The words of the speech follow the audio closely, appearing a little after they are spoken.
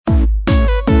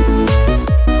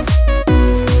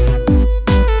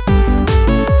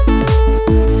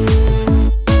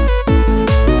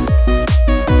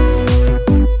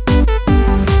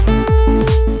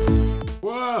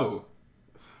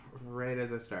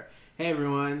start. Hey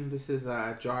everyone, this is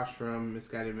Josh from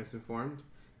Misguided Misinformed.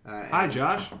 Hi,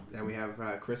 Josh. And we have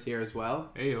Chris here as well.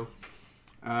 Hey, yo.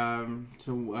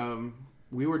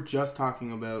 We were just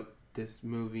talking about this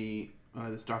movie,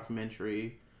 this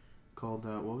documentary called,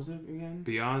 what was it again?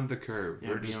 Beyond the Curve. Yeah,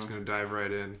 We're just going to dive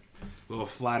right in. A little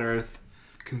flat earth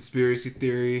conspiracy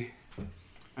theory.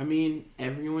 I mean,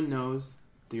 everyone knows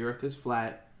the earth is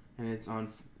flat and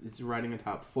it's riding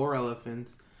atop 4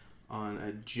 elephants on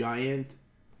a giant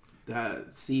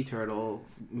sea turtle,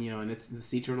 and it's the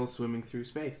sea turtle swimming through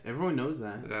space. Everyone knows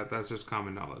that. That's just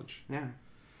common knowledge. Yeah.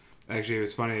 Actually, it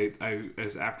was funny.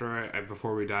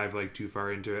 Before we dive too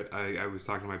far into it, I was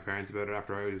talking to my parents about it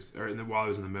while I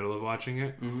was in the middle of watching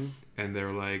it, and they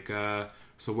were like,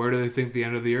 "So where do they think the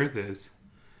end of the Earth is?"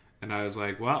 And I was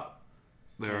like, "Well,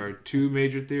 there are 2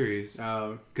 major theories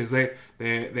because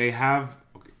they have.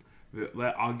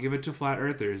 I'll give it to flat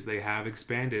earthers. They have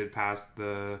expanded past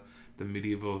the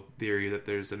medieval theory that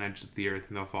there's an edge of the Earth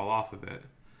and they'll fall off of it.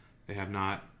 They have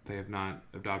not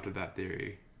adopted that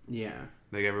theory. Yeah.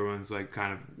 Like everyone's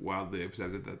kind of wildly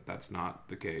accepted that that's not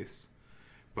the case.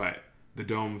 But the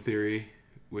dome theory,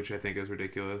 which I think is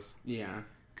ridiculous. Yeah.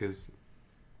 Because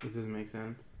it doesn't make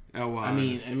sense. Oh well. I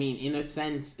mean, in a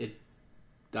sense, it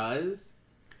does.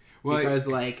 Well, because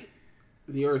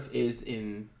the Earth is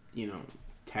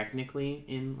technically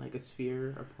in a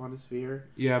sphere upon a sphere.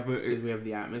 Yeah, but we have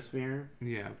the atmosphere.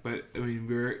 Yeah, but I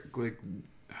mean,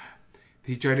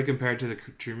 he tried to compare it to the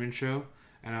Truman Show,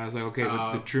 and I was like, okay,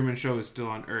 but the Truman Show is still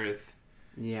on Earth.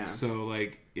 Yeah. So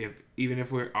even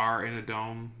if we are in a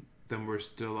dome, then we're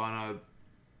still on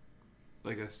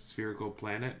a spherical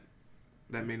planet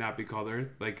that may not be called Earth.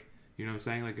 You know what I'm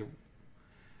saying?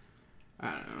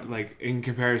 I don't know. In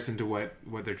comparison to what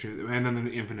they're choosing. And then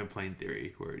the infinite plane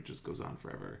theory, where it just goes on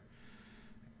forever.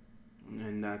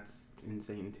 And that's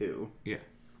insane, too. Yeah.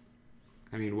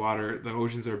 I mean, the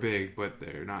oceans are big, but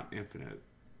they're not infinite.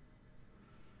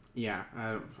 Yeah,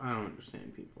 I don't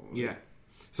understand people. Yeah.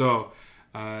 So,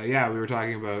 we were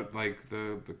talking about,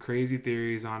 the crazy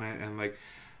theories on it, and,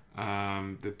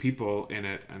 the people in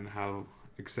it, and how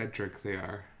eccentric they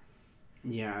are.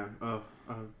 Yeah.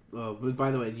 But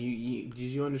by the way, did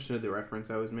you understand the reference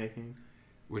I was making?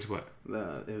 Which what?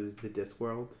 It was the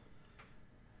Discworld.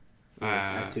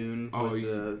 Tatooine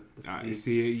was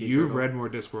you've read more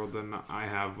Discworld than I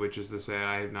have, which is to say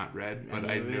I have not read, but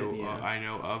I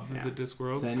know of the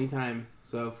Discworld.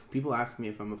 So if people ask me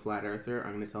if I'm a flat earther,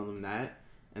 I'm going to tell them that,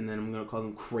 and then I'm going to call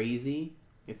them crazy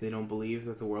if they don't believe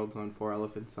that the world's on 4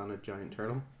 elephants on a giant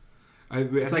turtle. I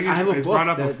think it's brought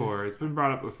up before. It's been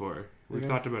brought up before. We've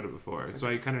talked about it before, so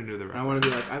I kind of knew the reference. I want to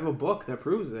be I have a book that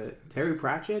proves it. Terry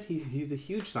Pratchett, he's a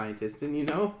huge scientist, and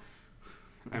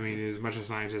I mean, as much a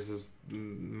scientist as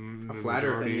a flat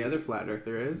earth, any other flat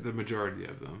earther is. The majority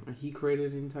of them. He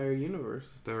created an entire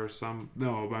universe. There are some.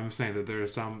 No, but I'm saying that there are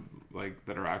some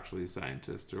that are actually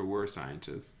scientists or were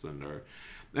scientists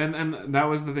and that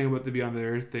was the thing about the Beyond the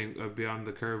Earth thing, Beyond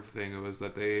the Curve thing. It was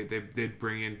that they did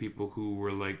bring in people who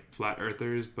were flat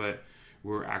earthers, but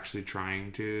were actually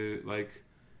trying to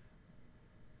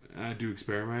do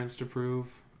experiments to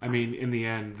prove. I mean, in the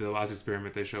end, the last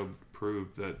experiment they showed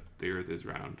proved that the Earth is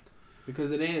round.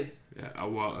 Because it is. Yeah.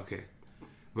 Well, okay,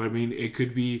 but I mean, it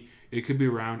could be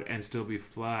round and still be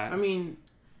flat. I mean,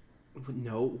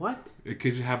 no, what? It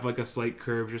could have a slight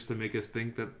curve just to make us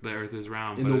think that the Earth is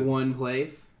round. In the one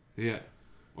place. Yeah,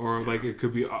 or it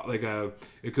could be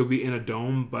it could be in a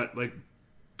dome, but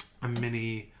a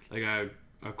mini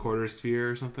a quarter sphere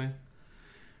or something.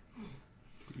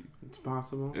 It's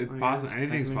possible. It's possible.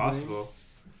 Anything's possible.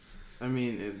 I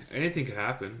mean, anything could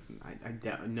happen. I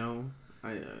doubt. No,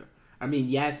 I mean,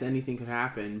 yes, anything could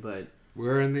happen, but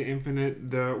we're in the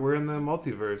we're in the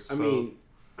multiverse. I mean,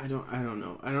 I don't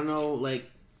know. I don't know.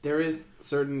 There is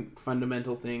certain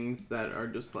fundamental things that are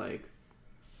just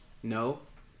no.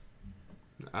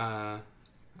 I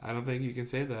don't think you can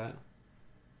say that.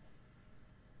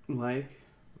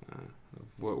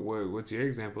 What's your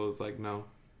example? It's no.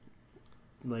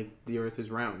 The Earth is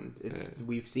round.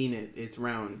 We've seen it. It's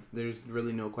round. There's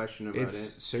really no question about it.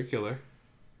 It's circular.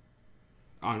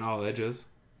 On all edges.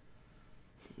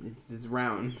 It's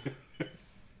round.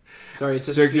 Sorry, it's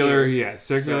a circular. Sphere. Yeah,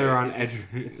 circular on edge.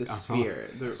 It's a sphere.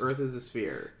 The Earth is a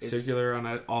sphere. Circular on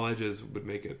all edges would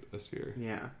make it a sphere.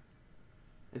 Yeah.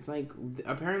 It's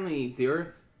apparently the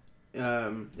Earth,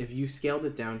 if you scaled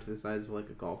it down to the size of a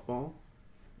golf ball,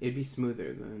 it'd be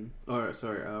smoother than, or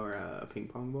a ping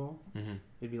pong ball. Mm-hmm.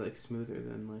 It'd be smoother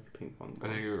than a ping pong ball.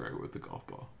 I think you're right with the golf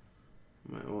ball.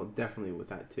 Well, definitely with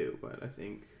that too, but I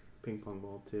think ping pong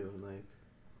ball too.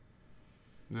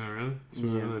 No, really?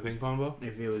 Smoother than the ping pong ball?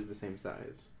 If it was the same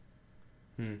size.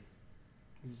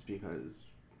 This is because,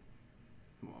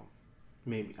 well,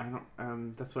 maybe I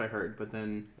don't. That's what I heard, but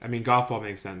then I mean, golf ball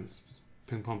makes sense.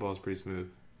 Ping pong ball is pretty smooth.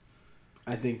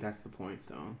 I think that's the point,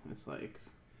 though. It's like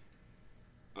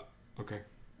Okay.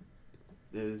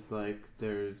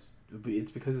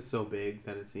 it's because it's so big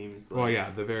that it seems. Like, Well,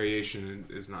 yeah, the variation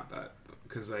is not that,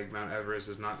 because like Mount Everest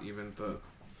is not even the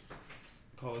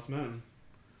tallest mountain.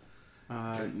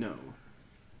 No.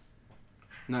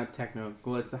 Not techno.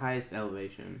 Well, it's the highest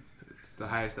elevation. It's the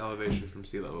highest elevation from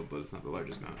sea level, but it's not the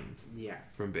largest mountain Yeah.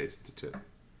 from base to tip.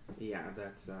 Yeah,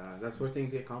 that's where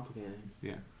things get complicated.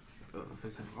 Yeah.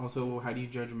 'Cause also, how do you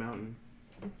judge a mountain?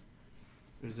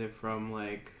 Is it from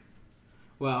like?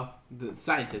 Well, the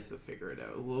scientists will figure it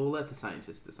out. We'll let the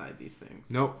scientists decide these things.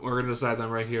 Nope, we're gonna decide them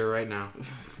right here, right now.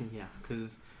 Yeah,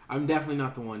 because I'm definitely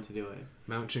not the one to do it.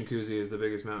 Mount Chinguzi is the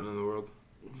biggest mountain in the world.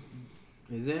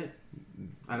 Is it?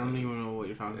 I don't even know what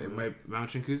you're talking about. Mount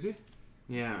Chinguzi?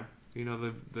 Yeah. You know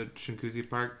the Chinguzi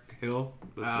Park hill?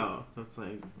 That's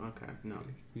like okay. No.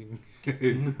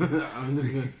 it. I'm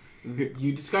just gonna.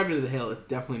 You described it as a hill. It's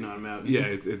definitely not a mountain. Yeah,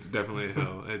 it's definitely a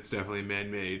hill. It's definitely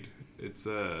man-made. It's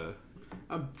the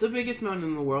biggest mountain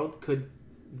in the world could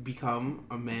become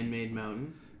a man-made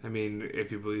mountain. I mean,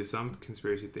 if you believe some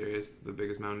conspiracy theorists, the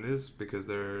biggest mountain is because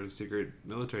there are secret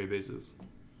military bases.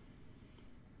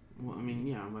 Well, I mean,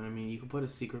 yeah, but I mean, you could put a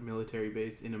secret military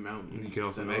base in a mountain. You can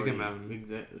also make a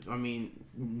mountain. I mean,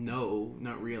 no,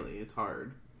 not really. It's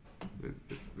hard.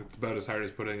 It's about as hard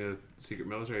as putting a secret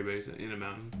military base in a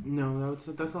mountain. No, that's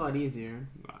a lot easier.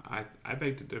 I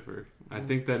beg to differ. I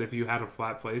think that if you had a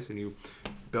flat place and you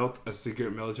built a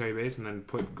secret military base and then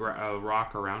put a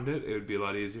rock around it, it would be a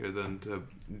lot easier than to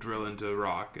drill into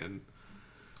rock. And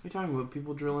you're talking about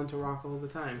people drill into rock all the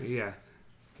time. Yeah,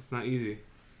 it's not easy.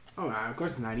 Oh, of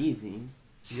course it's not easy.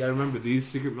 You gotta remember, these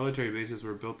secret military bases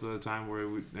were built at a time where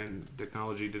and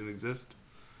technology didn't exist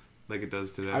like it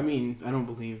does today. I mean, I don't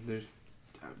believe there's...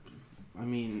 I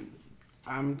mean,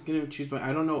 I'm gonna choose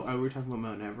I don't know, are we talking about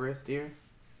Mount Everest here?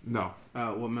 No.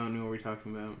 What mountain are we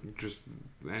talking about? Just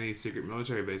any secret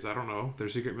military base. I don't know. They're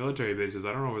secret military bases.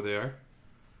 I don't know where they are.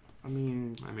 I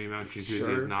mean, Mount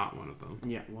Chinguzi is not one of them.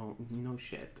 Yeah, well, no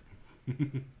shit.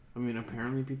 I mean,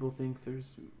 apparently people think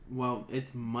there's... Well,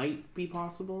 it might be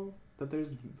possible that there's,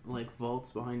 like,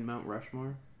 vaults behind Mount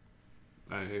Rushmore.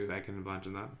 I can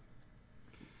imagine that.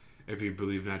 If you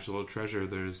believe Natural Treasure,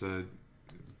 there's a...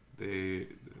 There's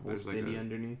like city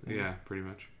underneath. Yeah, pretty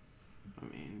much. I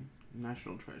mean,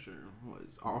 National Treasure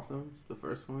was awesome, the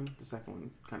first one. The second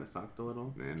one kind of sucked a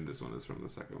little. And this one is from the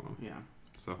second one. Yeah.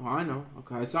 So. Well, I know.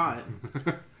 Okay, I saw it.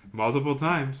 Multiple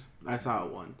times. I saw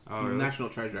it once. Oh, really? National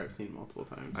Treasure I've seen multiple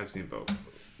times. I've seen both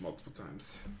multiple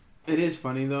times. It is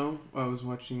funny, though. I was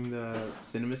watching the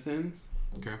CinemaSins.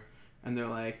 Okay. And they're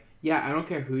like, yeah, I don't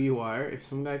care who you are. If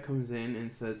some guy comes in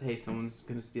and says, hey, someone's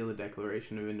going to steal the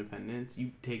Declaration of Independence,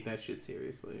 you take that shit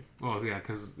seriously. Well, yeah,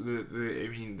 because,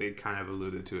 they kind of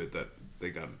alluded to it that they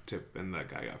got a tip and that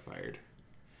guy got fired.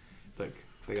 Like,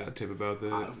 they got a tip about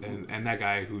and that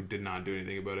guy who did not do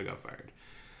anything about it got fired.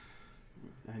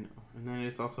 I know. And then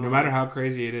it's also... No matter how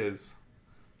crazy it is.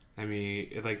 I mean,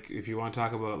 if you want to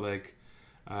talk about,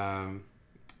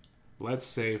 let's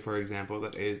say, for example,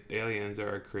 that aliens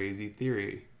are a crazy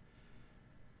theory.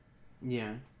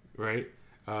 Yeah. Right?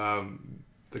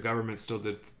 The government still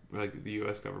did, the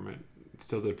U.S. government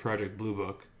still did Project Blue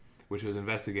Book, which was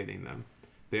investigating them.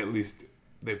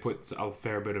 They put a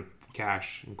fair bit of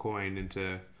cash and coin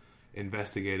into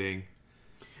investigating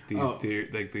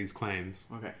these claims.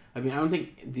 Okay. I mean, I don't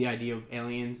think the idea of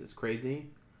aliens is crazy.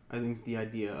 I think the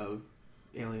idea of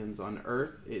aliens on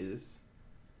Earth is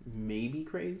maybe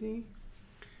crazy.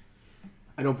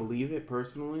 I don't believe it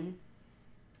personally.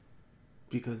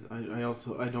 Because I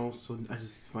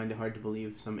just find it hard to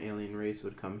believe some alien race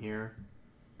would come here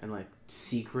and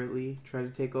secretly try to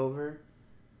take over,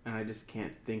 and I just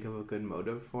can't think of a good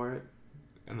motive for it.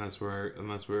 Unless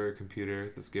we're a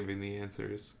computer that's giving the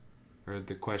answers, or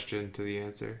the question to the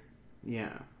answer.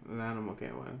 Yeah, that I'm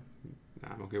okay with.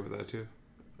 I'm okay with that too.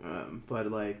 But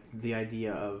the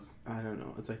idea of, I don't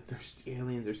know, it's there's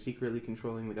aliens are secretly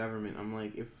controlling the government. I'm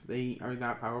like, if they are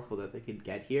that powerful that they could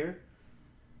get here,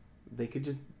 they could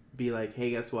just be like,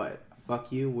 hey, guess what?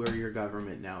 Fuck you, we're your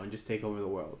government now, and just take over the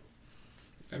world.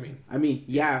 I mean,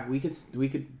 yeah, we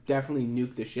could definitely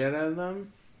nuke the shit out of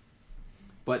them,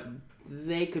 but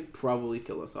they could probably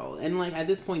kill us all. And at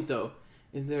this point, though,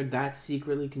 if they're that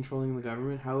secretly controlling the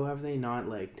government, how have they not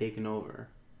taken over?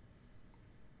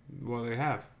 Well, they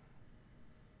have.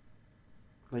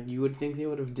 You would think they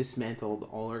would have dismantled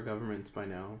all our governments by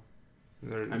now.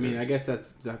 I mean, I guess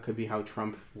that could be how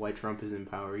why Trump is in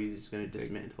power. He's just going to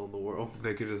dismantle the world.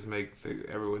 They could just make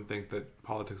everyone think that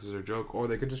politics is a joke, or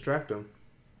they could distract them.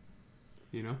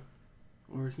 You know?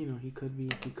 Or he could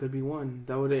be one.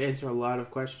 That would answer a lot of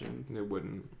questions. It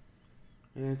wouldn't.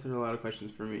 It answered a lot of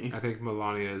questions for me. I think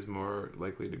Melania is more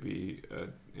likely to be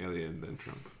an alien than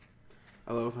Trump.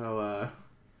 I love how.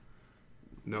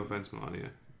 No offense,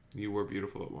 Melania. You were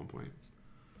beautiful at one point.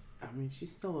 I mean,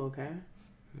 she's still okay.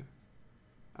 Yeah.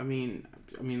 I mean,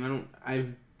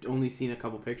 I've only seen a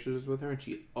couple pictures with her, and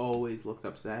she always looks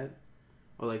upset,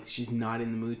 or like she's not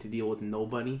in the mood to deal with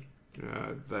nobody.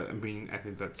 I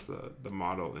think that's the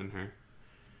model in her.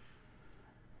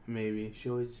 Maybe she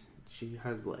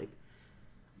has like.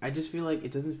 I just feel like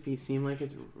it doesn't seem like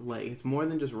it's more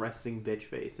than just resting bitch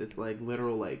face. It's like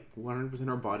literal 100%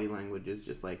 her body language is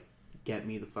just like, get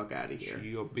me the fuck out of here.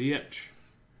 She a bitch.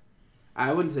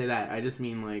 I wouldn't say that. I just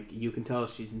mean you can tell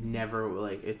she's never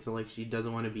it's like she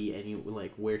doesn't want to be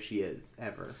where she is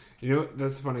ever. You know,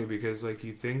 that's funny because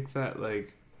you think that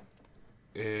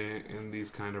in these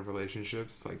kind of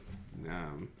relationships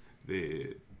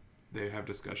they have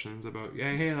discussions about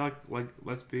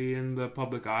let's be in the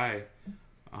public eye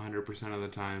 100% of the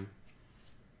time,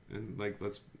 and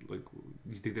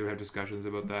you think they would have discussions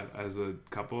about that as a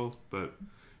couple, but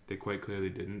they quite clearly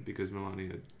didn't, because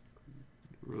Melania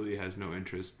really has no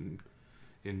interest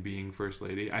in being first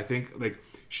lady. I think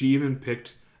she even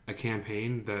picked a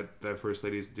campaign that first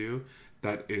ladies do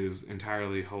that is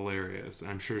entirely hilarious.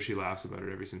 I'm sure she laughs about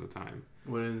it every single time.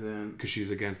 What is it? Because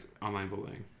she's against online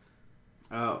bullying.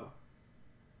 Oh.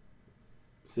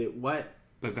 So what?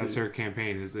 That's her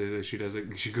campaign. Is that she does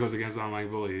it? She goes against online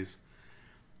bullies,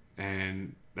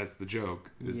 and that's the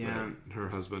joke. That her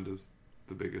husband is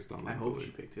the biggest online bully. I hope she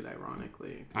picked it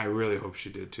ironically. I really hope she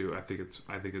did too. I think it's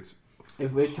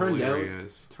if it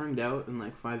hilarious. turned out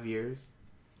in 5 years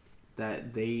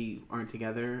that they aren't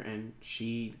together and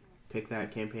she picked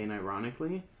that campaign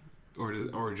ironically,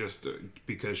 or just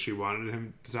because she wanted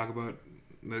him to talk about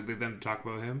them to talk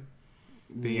about him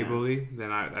being a bully, then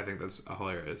I think that's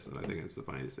hilarious, and I think it's the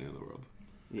funniest thing in the world.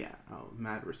 Yeah,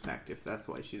 mad respect if that's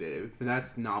why she did it. If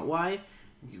that's not why,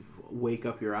 you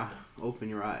open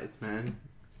your eyes, man.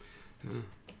 Yeah.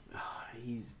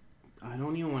 I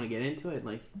don't even want to get into it.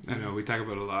 I know, we talk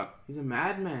about it a lot. He's a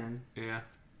madman. Yeah.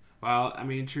 Well, I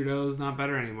mean, Trudeau's not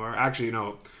better anymore. Actually,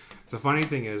 no. The funny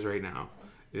thing is right now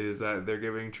is that they're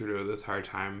giving Trudeau this hard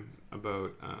time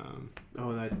about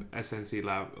that SNC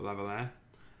Lavalin.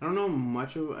 I don't know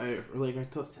much of I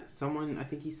told someone. I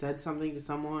think he said something to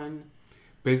someone.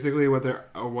 Basically, what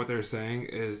they're saying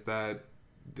is that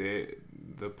the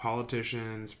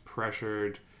politicians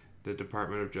pressured the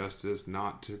Department of Justice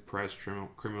not to press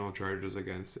criminal charges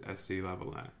against SNC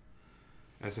Lavalin.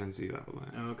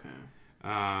 Okay.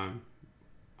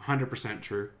 100%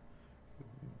 true.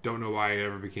 Don't know why it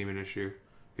ever became an issue,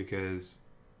 because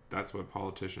that's what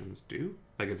politicians do.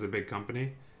 It's a big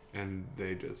company. And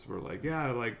they just were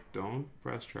don't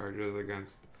press charges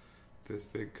against this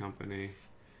big company.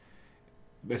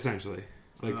 Essentially.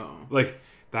 That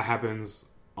happens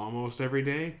almost every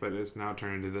day, but it's now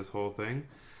turned into this whole thing.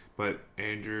 But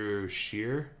Andrew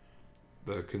Scheer,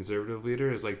 the conservative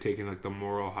leader, is taking the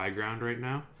moral high ground right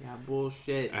now. Yeah,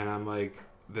 bullshit. And I'm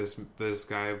this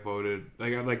guy voted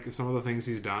some of the things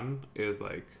he's done is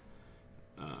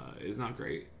not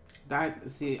great.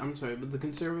 I'm sorry, but the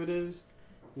conservatives,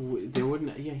 they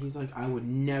wouldn't. Yeah, he's I would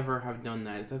never have done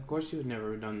that. It's of course you would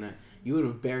never have done that. You would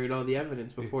have buried all the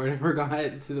evidence before it ever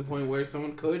got to the point where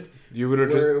someone could. You would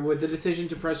have with the decision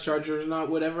to press charges or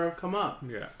not would ever have come up.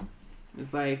 Yeah.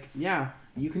 It's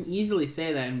you can easily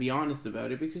say that and be honest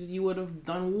about it, because you would have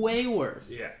done way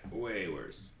worse. Yeah, way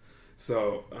worse.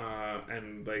 So,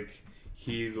 and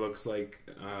he looks like.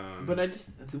 But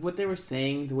what they were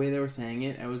saying, the way they were saying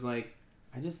it, I was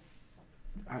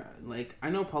I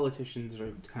know politicians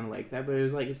are kind of like that, but it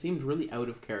was it seemed really out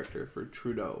of character for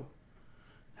Trudeau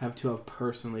to have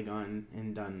personally gone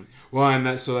and done. Well, and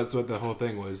that's what the whole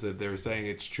thing was, that they were saying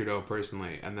it's Trudeau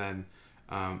personally, and then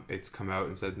it's come out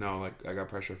and said no, I got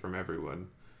pressure from everyone,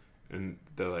 and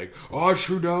they're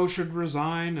Trudeau should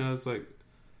resign, and it's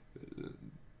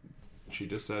she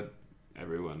just said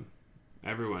everyone.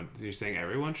 You're saying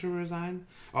everyone should resign?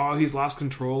 Oh, he's lost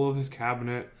control of his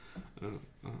cabinet.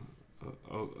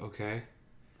 Okay.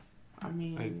 I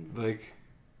mean...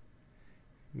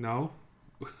 no.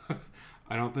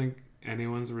 I don't think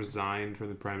anyone's resigned from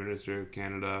the Prime Minister of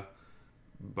Canada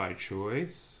by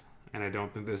choice. And I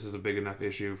don't think this is a big enough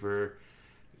issue for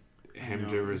him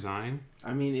to resign.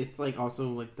 I mean, it's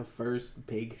also the first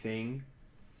big thing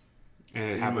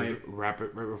And it happens right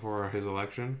before his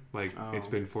election. Like, it's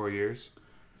been 4 years.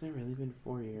 Has it really been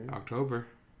 4 years? October.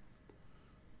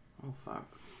 Oh fuck!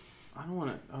 I don't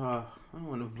want to. I don't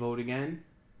want to vote again.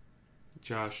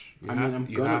 Josh, you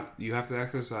have to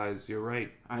exercise. You're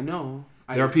right. I know.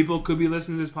 There are people who could be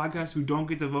listening to this podcast who don't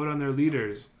get to vote on their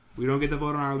leaders. We don't get to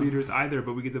vote on our leaders either,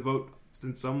 but we get to vote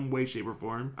in some way, shape, or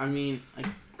form. I mean, I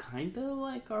kind of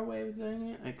like our way of doing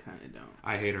it. I kind of don't.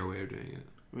 I hate our way of doing it.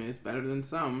 I mean, it's better than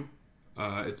some.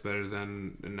 It's better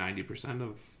than 90%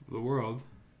 of the world,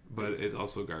 but it's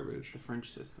also garbage. The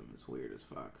French system is weird as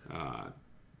fuck.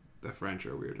 The French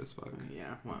are weird as fuck.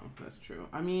 Yeah, well, that's true.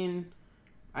 I mean,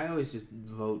 I always just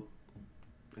vote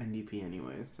NDP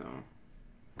anyway, so...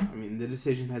 I mean, the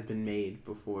decision has been made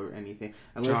before anything.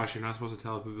 Josh, you're not supposed to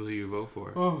tell people who you vote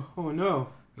for. Oh no.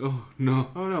 Oh, no.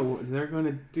 Oh, no. They're going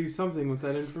to do something with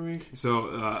that information. So,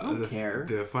 I don't care.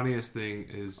 The funniest thing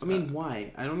is... I mean,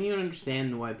 why? I don't even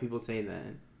understand why people say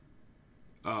that.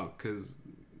 Oh, because...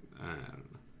 I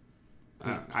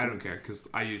don't know. I don't care, because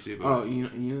I usually vote. Oh, you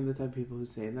know the type of people who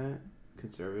say that?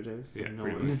 Conservatives? Yeah, no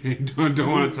one.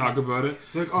 don't want to talk about it.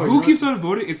 It's like, who keeps on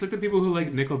voting? It's like the people who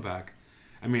like Nickelback.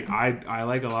 I mean, I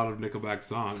like a lot of Nickelback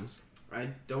songs. I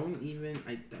don't even...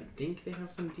 I think they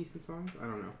have some decent songs. I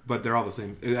don't know. But they're all the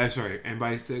same. Sorry. And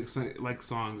by like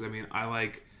songs, I mean, I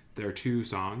like their 2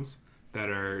 songs that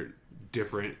are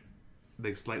different,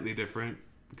 like slightly different,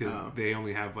 because they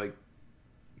only have like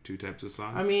 2 types of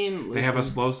songs. I mean... They have a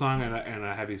slow song and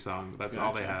a heavy song. That's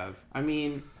all they have. I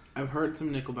mean, I've heard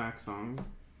some Nickelback songs,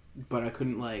 but I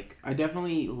couldn't like... I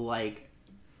definitely like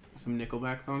some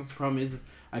Nickelback songs. The problem is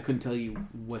I couldn't tell you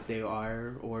what they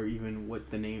are or even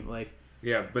what the name... Like...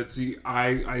 Yeah, but see,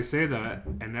 I say that,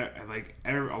 and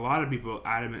a lot of people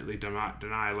adamantly do not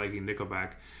deny liking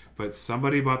Nickelback, but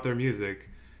somebody bought their music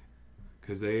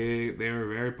because they were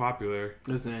very popular.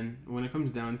 Listen, when it comes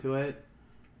down to it,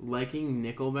 liking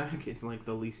Nickelback is like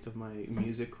the least of my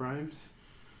music crimes.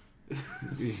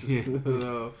 Yeah.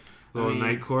 So, Little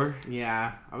Nightcore?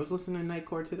 Yeah, I was listening to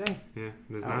Nightcore today. Yeah,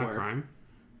 that's not a crime.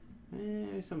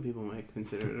 Some people might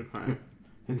consider it a crime.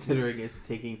 Considering it's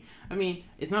taking... I mean,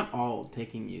 it's not all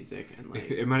taking music. And like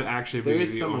it might actually be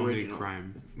the only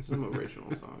crime. Some original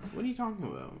songs. What are you talking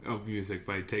about? Of music,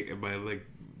 by like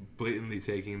blatantly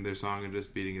taking their song and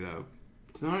just speeding it up.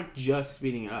 It's not just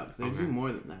speeding it up. They do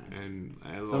more than that. And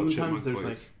sometimes there's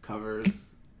like covers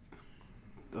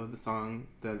of the song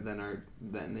that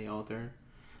then they alter.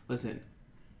 Listen,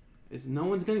 no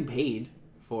one's getting paid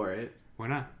for it. Why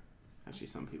not? Actually,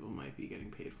 some people might be getting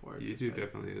paid for it. YouTube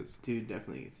definitely is. Dude,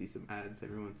 definitely see some ads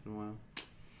every once in a while.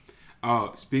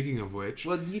 Oh, speaking of which...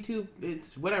 Well, YouTube,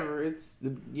 it's whatever. It's,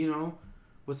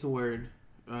 what's the word?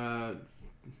 I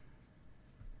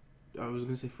was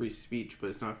going to say free speech, but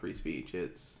it's not free speech.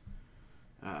 It's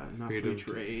not free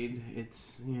trade.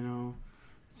 It's,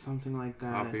 something like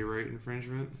that. Copyright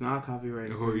infringement? It's not copyright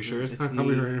infringement. Are you sure it's not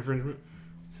copyright infringement?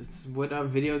 It's what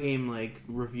video game like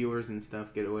reviewers and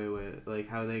stuff get away with, like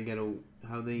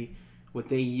what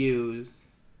they use.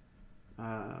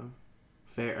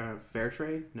 Fair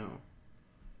trade? No.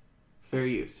 Fair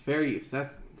use.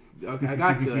 That's okay. I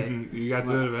got to it. You got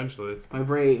to it eventually. My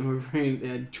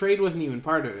brain. Trade wasn't even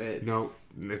part of it. No,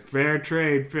 fair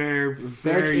trade, fair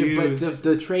use. But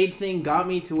the trade thing got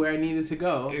me to where I needed to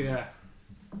go. Yeah.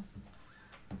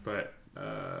 But.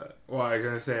 Well, I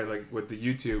gotta say, like with the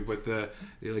YouTube,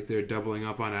 they're doubling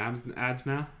up on ads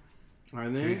now. Are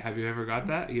they? Have you ever got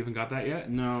that? You haven't got that yet?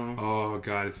 No. Oh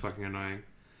god, it's fucking annoying.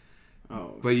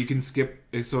 Oh. But you can skip.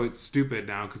 So it's stupid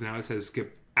now because now it says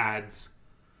skip ads,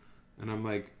 and I'm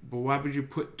like, but why would you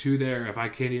put 2 there if I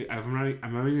can't? I'm not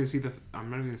even gonna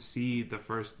see the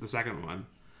second one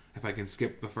if I can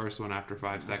skip the first one after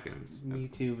 5 seconds.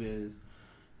 YouTube is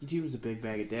a big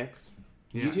bag of dicks.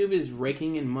 Yeah. YouTube is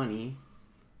raking in money,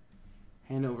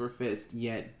 hand over fist,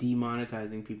 yet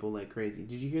demonetizing people like crazy.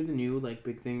 Did you hear the new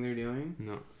big thing they're doing?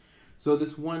 No. So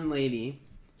this one lady,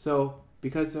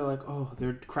 because they're like,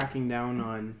 they're cracking down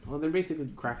on, they're basically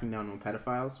cracking down on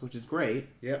pedophiles, which is great.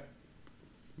 Yep.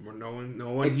 No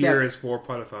one here is for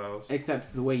pedophiles.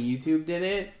 Except the way YouTube did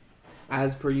it,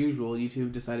 as per usual,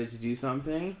 YouTube decided to do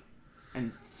something.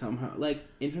 And somehow,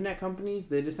 internet companies,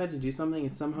 they decide to do something,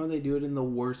 and somehow they do it in the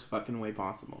worst fucking way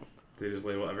possible. They just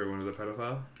label everyone as a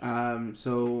pedophile?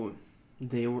 So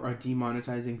they are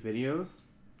demonetizing videos.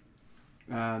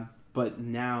 But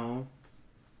now,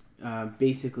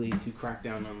 basically to crack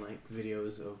down on,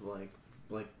 videos of,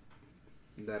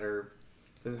 that are...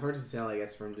 It's hard to tell, I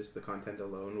guess, from just the content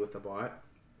alone with the bot.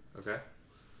 Okay.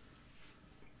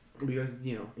 Because,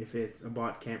 if it's... A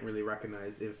bot can't really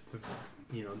recognize if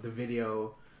the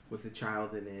video with the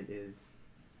child in it is,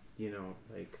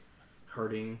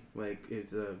 hurting, like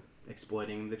it's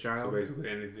exploiting the child. So basically,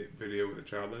 any video with a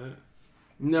child in it.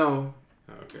 No.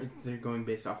 Oh, okay. They're going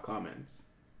based off comments.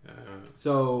 Uh,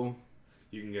 So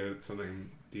you can get something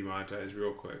demonetized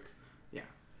real quick. Yeah.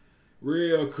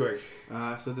 Real quick.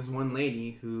 So this one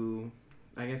lady who,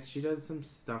 I guess she does some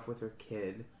stuff with her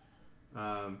kid.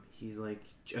 He's like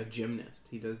a gymnast.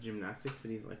 He does gymnastics,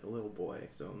 but he's like a little boy,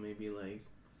 so maybe like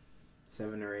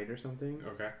 7 or 8 or something.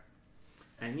 Okay.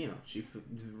 And she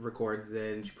records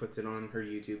it and she puts it on her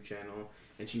YouTube channel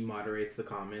and she moderates the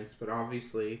comments. But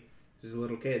obviously, she's a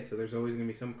little kid, so there's always gonna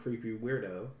be some creepy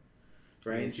weirdo,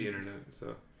 right? It's the internet,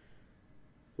 so.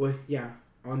 Well, yeah,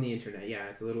 on the internet. Yeah,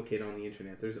 it's a little kid on the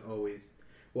internet. There's always,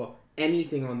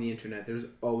 anything on the internet. There's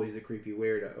always a creepy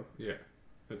weirdo. Yeah,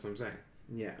 that's what I'm saying.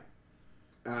 Yeah.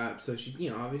 So she,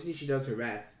 obviously she does her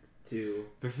best to.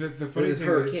 The funny it's thing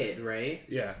her is, kid, right?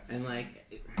 Yeah. And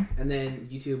then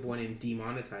YouTube went and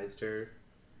demonetized her,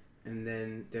 and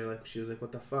then she was like,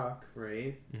 "What the fuck,"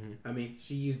 right? Mm-hmm. I mean,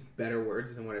 she used better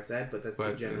words than what I said, but that's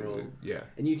the general. Yeah.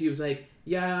 And YouTube's like,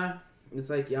 yeah,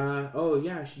 it's like, oh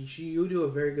yeah, you do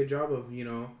a very good job of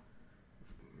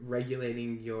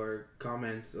regulating your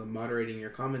comments, moderating your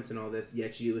comments, and all this.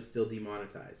 Yet she was still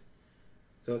demonetized.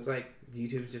 So it's like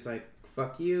YouTube's just like,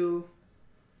 fuck you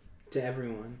to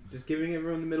everyone, just giving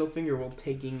everyone the middle finger while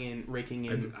raking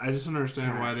in. I just don't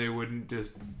understand cash. why they wouldn't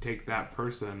just take that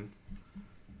person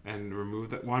and remove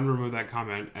that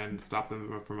comment and stop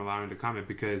them from allowing to comment,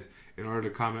 because in order to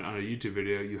comment on a YouTube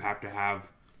video, you have to have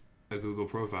a Google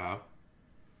profile.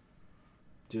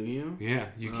 Do you? Yeah,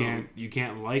 you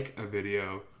can't like a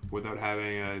video without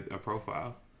having a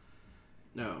profile.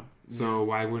 No. So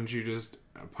why wouldn't you just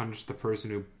punish the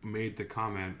person who made the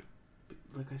comment?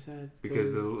 Like I said, because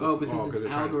it's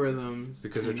algorithms.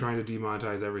 Because they're trying to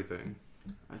demonetize everything.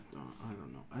 I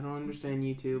don't know. I don't understand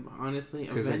YouTube, honestly.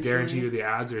 Because I guarantee you the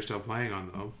ads are still playing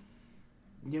on them.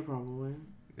 Yeah, probably.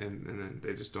 And then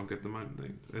they just don't get the money.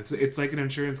 It's like an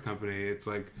insurance company. It's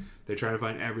like they're trying to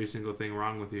find every single thing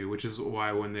wrong with you, which is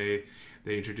why when they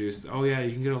introduced, oh yeah,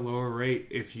 you can get a lower rate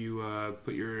if you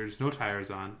put your snow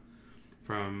tires on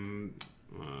from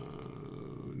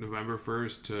November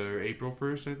 1st to April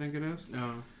 1st, I think it is.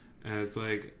 Oh. And it's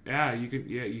like, you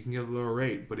can get a lower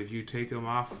rate, but if you take them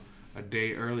off a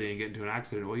day early and get into an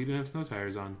accident, well, you didn't have snow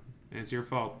tires on, and it's your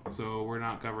fault, so we're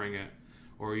not covering it.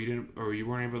 Or you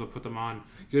weren't able to put them on.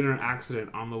 You get in an accident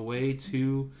on the way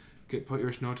to put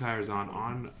your snow tires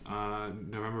on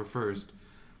November 1st,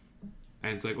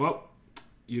 and it's like, well,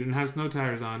 you didn't have snow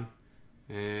tires on,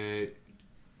 and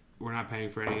we're not paying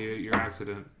for any of your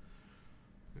accident.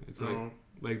 It's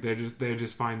like they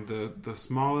just find the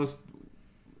smallest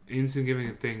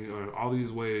insignificant thing, or all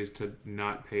these ways to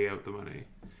not pay out the money,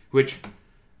 which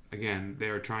again, they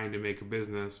are trying to make a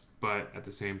business, but at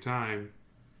the same time,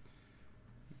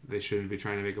 they shouldn't be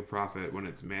trying to make a profit when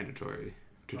it's mandatory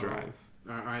to drive.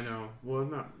 I know. Well,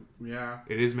 not. Yeah.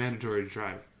 It is mandatory to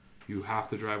drive. You have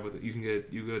to drive with it. You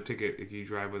get a ticket if you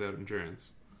drive without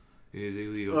insurance. It is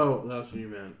illegal. Oh, that's what you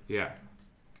meant. Yeah.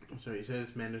 So you said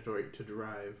it's mandatory to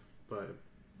drive, but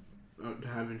to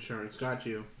have insurance. Got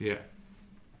you. Yeah.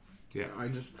 Yeah. I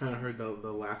just kind of heard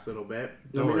the last little bit.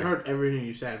 Don't worry. I heard everything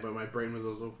you said, but my brain was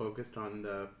also focused on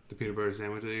the peanut butter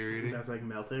sandwich that you were eating. That's like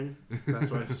melting.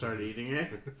 That's why I started eating it.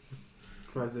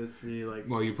 Because it's the like.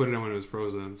 Well, you put it in when it was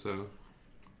frozen, so.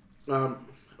 Well,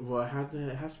 it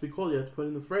has to be cold. You have to put it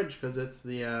in the fridge because it's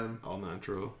the all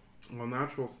natural. All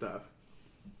natural stuff.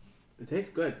 It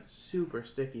tastes good. Super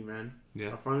sticky, man.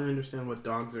 Yeah. I finally understand what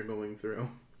dogs are going through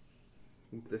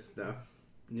with this stuff.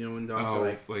 You know, when dogs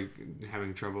are like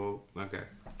having trouble. Okay.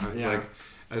 I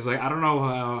was like, I don't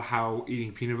know how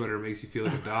eating peanut butter makes you feel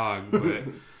like a dog, but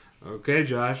okay,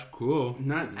 Josh, cool.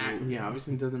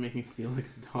 Obviously it doesn't make me feel like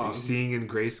a dog. You're seeing in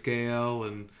grayscale,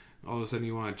 and all of a sudden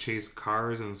you want to chase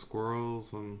cars and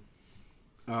squirrels and.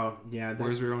 Oh yeah.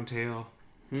 Where's your own tail?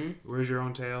 Where's your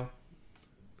own tail?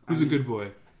 Who's a good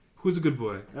boy? Who's a good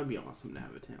boy? That'd be awesome to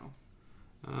have a tail.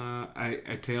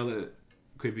 A tail that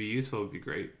could be useful would be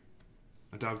great.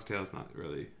 A dog's tail is not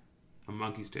really. A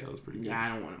monkey's tail is pretty good. Yeah, I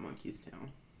don't want a monkey's tail.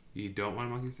 You don't want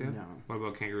a monkey's tail? No. What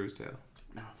about kangaroo's tail?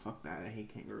 Oh, fuck that. I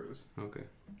hate kangaroos. Okay.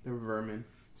 They're vermin.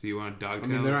 So you want a dog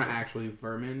tail? I mean, they're not actually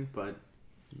vermin, but...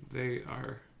 They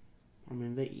are. I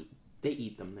mean, they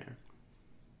eat them there.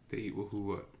 They eat who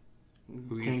what?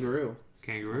 Who kangaroo. Eats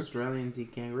kangaroo? Australians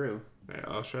eat kangaroo. Yeah,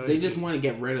 Australians they just want to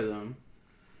get rid of them.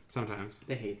 Sometimes.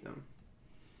 They hate them.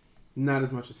 Not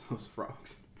as much as those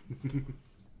frogs.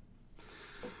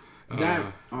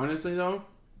 Honestly though,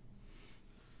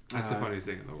 that's the funniest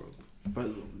thing in the world. But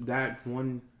that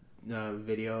one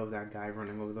video of that guy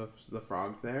running over the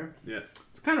frogs there, yeah,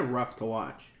 it's kind of rough to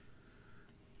watch.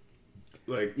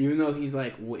 like even though he's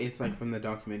like, it's like from the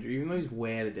documentary. Even though he's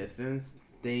way at a distance,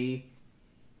 they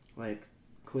like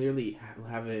clearly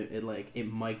have it like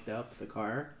it mic'd up the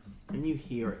car, and you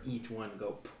hear each one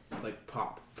go like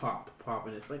pop, pop, pop,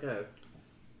 and it's like a.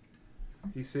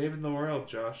 He's saving the world,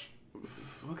 Josh.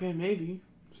 Okay, maybe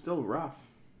still rough.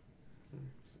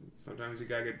 Sometimes you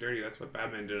gotta get dirty. That's what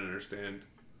Batman didn't understand.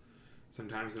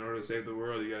 Sometimes in order to save the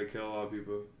world, you gotta kill a lot of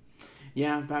people.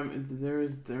 Yeah, Batman.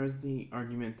 There's the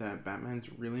argument that Batman's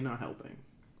really not helping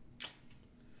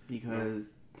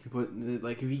because,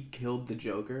 like, if he killed the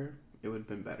Joker, it would have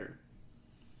been better.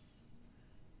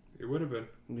 It would have been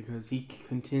Because he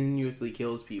continuously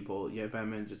kills people, yet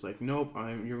Batman's just like, nope,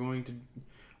 you're going to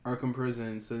Arkham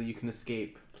Prison so that you can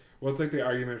escape. Well, it's like the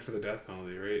argument for the death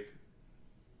penalty, right?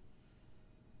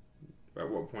 At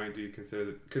what point do you consider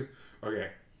that? Because,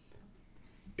 okay,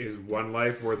 is one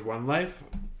life worth one life?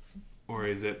 Or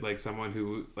is it like someone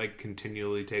who like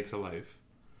continually takes a life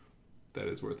that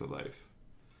is worth a life?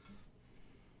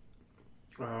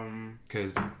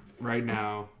 Because right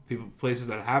now, places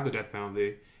that have the death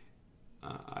penalty,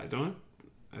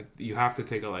 you have to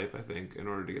take a life, I think, in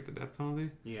order to get the death penalty.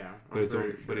 Yeah,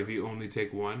 but if you only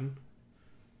take one,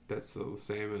 that's still the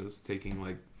same as taking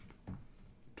like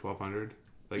 1,200.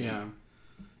 Like, yeah,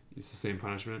 it's the same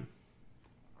punishment.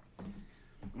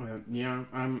 Yeah,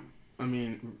 I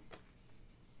mean,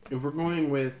 if we're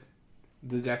going with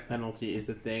the death penalty is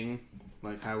a thing,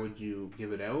 like, how would you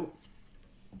give it out?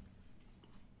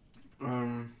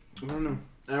 I don't know.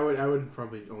 I would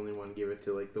probably only want to give it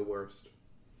to like the worst,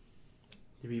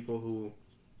 the people who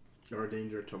are a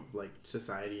danger to like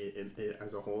society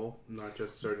as a whole, not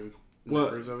just certain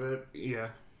members of it. Yeah,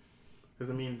 because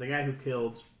I mean, the guy who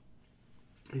killed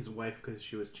his wife because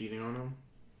she was cheating on him,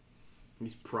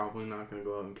 he's probably not going to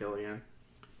go out and kill again.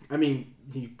 I mean,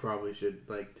 he probably should,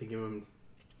 like, to give him...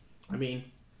 I mean,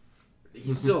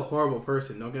 he's still a horrible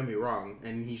person, don't get me wrong,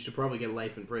 and he should probably get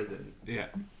life in prison. Yeah.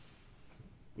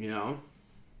 You know?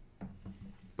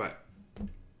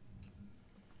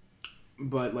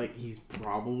 But, like, he's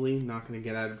probably not going to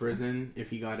get out of prison if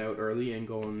he got out early and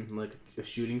go on, like, a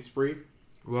shooting spree.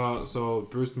 Well, so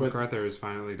Bruce McArthur is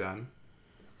finally done.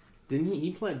 Didn't he?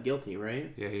 He pled guilty,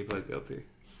 right? Yeah, he pled guilty.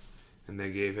 And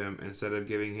they gave him, instead of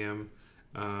giving him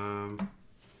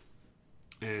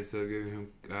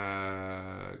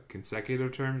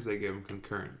consecutive terms, they gave him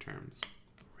concurrent terms.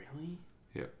 Really?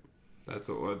 Yep. That's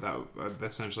what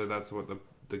essentially that's what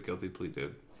the guilty plea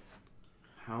did.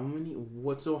 How many?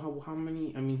 How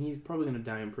many? I mean, he's probably gonna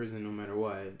die in prison no matter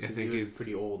what. I think he's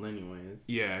pretty old, anyways.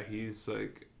 Yeah, he's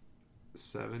like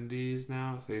 70s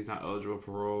now, so he's not eligible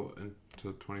for parole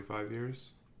until 25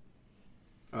 years.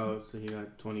 Oh, so he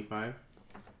got 25?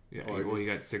 Yeah, he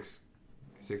got six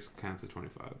counts of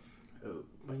 25. Oh,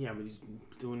 but he's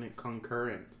doing it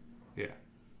concurrent. Yeah.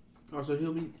 Oh, so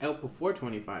he'll be out before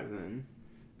 25 then?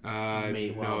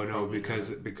 No, because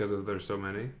of there's so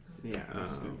many. Yeah.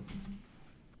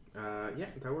 Yeah,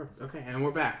 that worked. Okay, and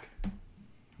we're back.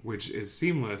 Which is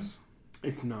seamless.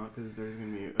 It's not, because there's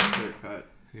going to be a clear cut.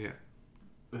 Yeah.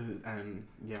 And,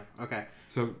 yeah, okay.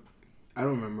 So... I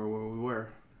don't remember where we were.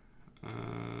 I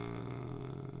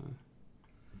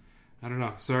don't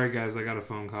know. Sorry, guys. I got a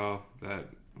phone call that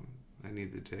I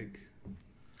need to take.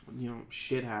 You know,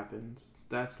 shit happens.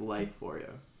 That's life for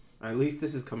you. At least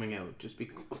this is coming out. Just be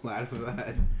glad of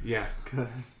that. Yeah.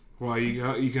 Cause... Well,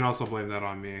 you can also blame that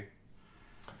on me.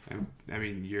 I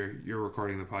mean, you're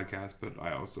recording the podcast, but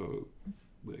I also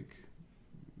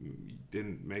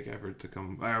didn't make effort to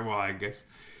come. Well, I guess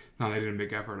no, I didn't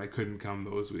make effort. I couldn't come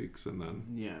those weeks, and then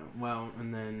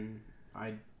and then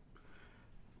I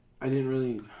didn't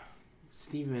really.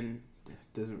 Steven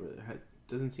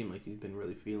doesn't seem like he's been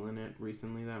really feeling it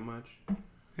recently that much.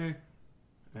 Okay.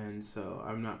 And so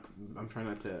I'm trying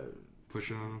not to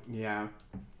push it on him. Yeah.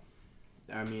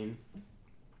 I mean,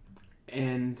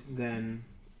 and then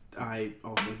I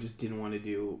also just didn't want to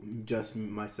do just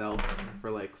myself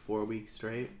for like 4 weeks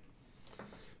straight.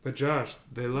 But Josh,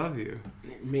 they love you.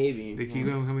 Maybe. They keep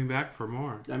on coming back for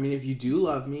more. I mean, if you do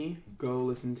love me, go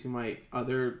listen to my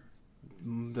other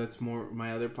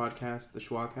podcast, the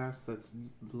Schwacast. That's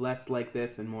less like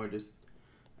this and more just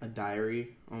a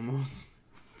diary almost.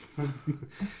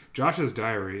 Josh's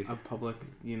diary. A public,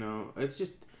 it's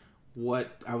just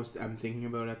what I'm thinking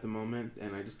about at the moment,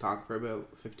 and I just talk for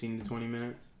about 15 to 20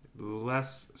 minutes.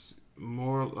 Less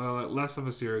of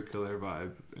a serial killer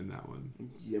vibe in that one.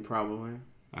 Yeah, probably.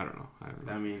 I don't know.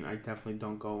 I mean, I definitely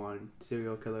don't go on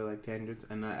serial killer like tangents,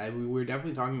 and we were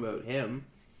definitely talking about him,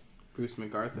 Bruce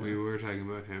McArthur. We were talking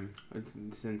about him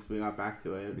since we got back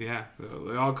to it. Yeah,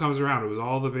 it all comes around. It was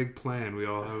all the big plan. We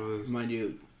all have this. Mind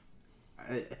you,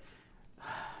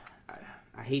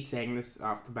 I hate saying this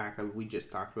off the back of we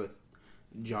just talked about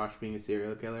Josh being a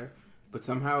serial killer, but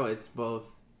somehow it's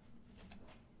both.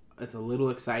 It's a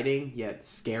little exciting yet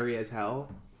scary as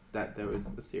hell that there was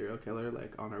a serial killer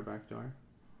like on our back door.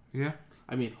 Yeah.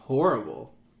 I mean,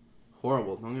 horrible.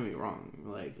 Don't get me wrong.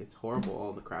 Like, it's horrible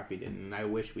all the crap he did, and I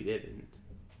wish we didn't.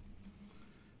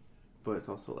 But it's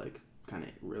also like kind of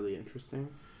really interesting.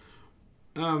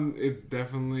 It's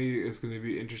definitely it's going to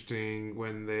be interesting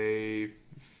when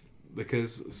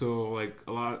because like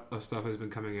a lot of stuff has been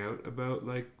coming out about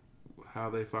like how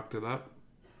they fucked it up,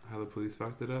 how the police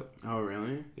fucked it up. Oh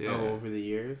really? Yeah. Oh, over the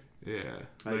years. Yeah.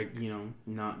 Like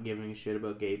not giving a shit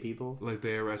about gay people. Like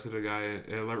they arrested a guy.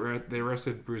 They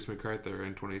arrested Bruce McArthur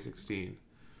in 2016,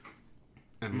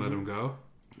 and let him go.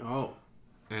 Oh.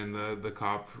 And the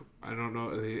cop, I don't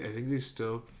know. I think he's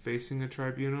still facing a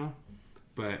tribunal,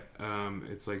 but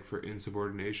it's like for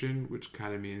insubordination, which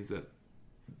kind of means that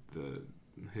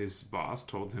his boss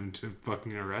told him to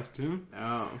fucking arrest him.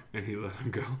 Oh. And he let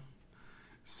him go.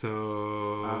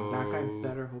 So that guy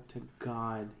better hope to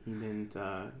God he didn't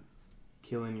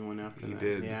kill anyone after that. He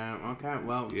did. Yeah. Okay.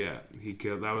 Well. Yeah, he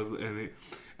killed. That was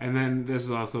and then this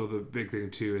is also the big thing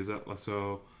too is that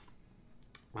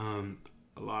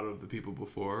a lot of the people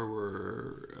before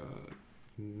were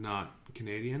not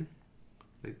Canadian.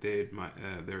 Like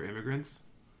they're immigrants.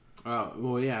 Oh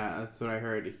well, yeah, that's what I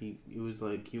heard. He was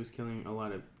killing a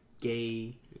lot of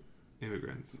gay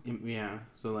immigrants. Yeah,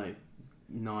 so like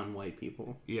non-white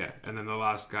people. Yeah, and then the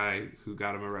last guy who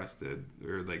got him arrested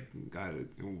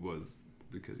was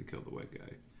because he killed the white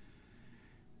guy.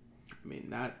 I mean,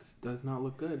 that does not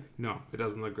look good. No, it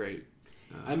doesn't look great.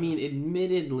 I mean,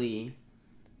 admittedly,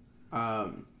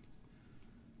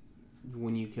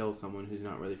 when you kill someone who's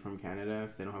not really from Canada,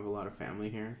 if they don't have a lot of family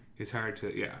here, it's hard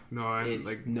to. Yeah,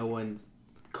 if no one's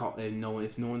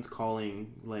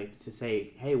calling like to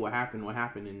say, hey, what happened,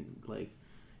 and like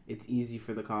it's easy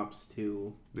for the cops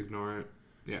to ignore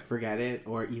it, forget it,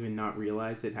 or even not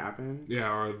realize it happened.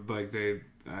 Yeah, or like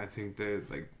I think they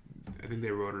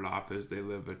wrote it off as they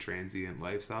live a transient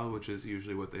lifestyle, which is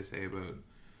usually what they say about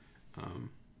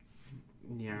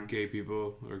gay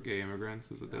people or gay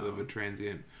immigrants, is that they live a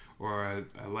transient or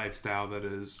a lifestyle that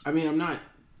is. I mean, I'm not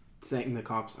saying the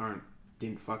cops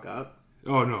didn't fuck up.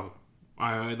 Oh no,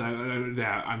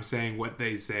 I'm saying what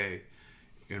they say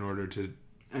in order to.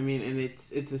 I mean, and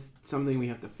it's something we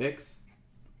have to fix,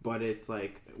 but it's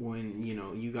like when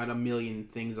you got a million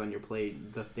things on your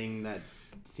plate, the thing that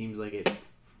seems like it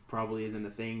probably isn't a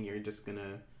thing, you're just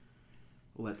gonna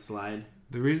let slide.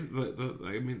 The reason,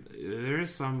 I mean, there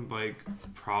is some like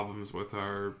problems with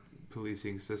our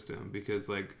policing system because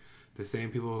like the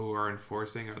same people who are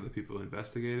enforcing are the people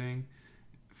investigating,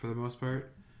 for the most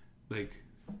part. Like,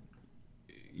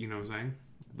 you know what I'm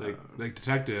saying? Like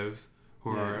detectives who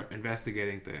are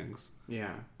investigating things.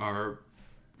 Yeah. Are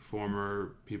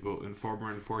former people in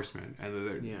former enforcement,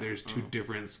 and there's two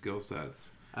different skill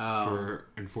sets for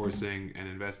enforcing and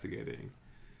investigating.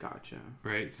 Gotcha.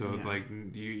 Right? So, like,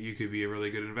 you could be a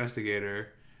really good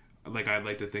investigator. Like, I'd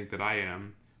like to think that I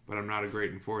am, but I'm not a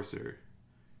great enforcer.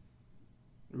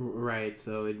 Right.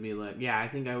 So, it'd be like, I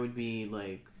think I would be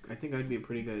a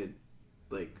pretty good,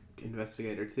 like,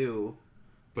 investigator, too.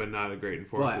 But not a great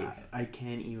enforcer. But I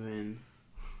can't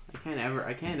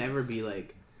ever be,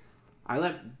 like, I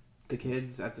let the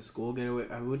kids at the school get away.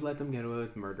 I would let them get away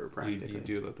with murder, practically. You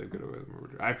do let them get away with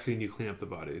murder. I've seen you clean up the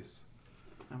bodies.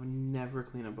 I would never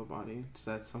clean up a body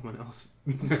that someone else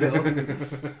killed.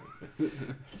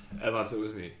 Unless it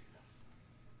was me.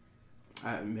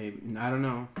 Maybe. I don't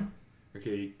know.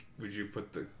 Okay, would you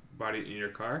put the body in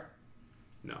your car?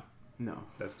 No. No.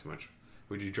 That's too much.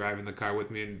 Would you drive in the car with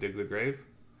me and dig the grave?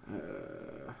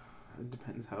 It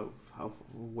depends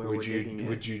where we're digging it.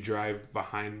 Would you drive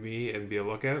behind me and be a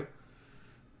lookout?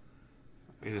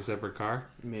 In a separate car?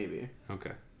 Maybe.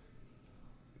 Okay.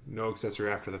 No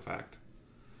accessory after the fact.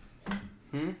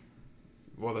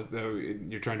 Well,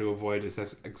 you're trying to avoid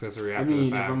accessory after the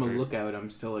fact. If I'm a lookout, I'm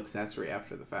still accessory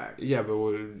after the fact. Yeah, but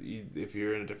if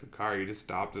you're in a different car, you just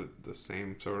stopped at the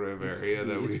same sort of area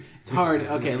It's hard.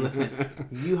 Okay, listen.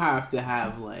 You have to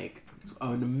have, like,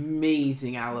 an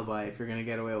amazing alibi if you're going to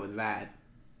get away with that.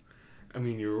 I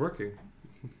mean, you were working.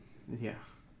 Yeah.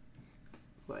 It's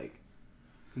like,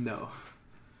 no.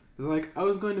 It's like, I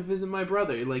was going to visit my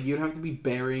brother. Like, you'd have to be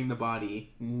burying the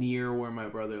body near where my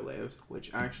brother lives,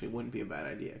 which actually wouldn't be a bad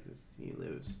idea because he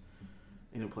lives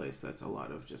in a place that's a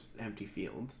lot of just empty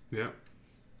fields. Yeah.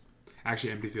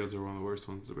 Actually, empty fields are one of the worst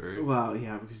ones to bury. Well,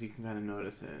 yeah, because you can kind of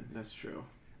notice it. That's true.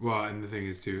 Well, and the thing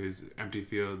is, too, is empty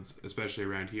fields, especially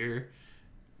around here,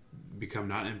 become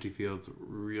not empty fields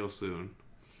real soon.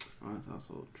 Oh, that's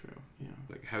also true. Yeah.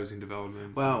 Like housing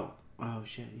developments. Well, oh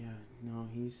shit, yeah. No,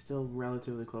 he's still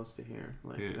relatively close to here.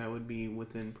 Like that would be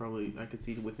within probably I could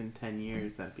see within 10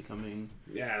 years that becoming.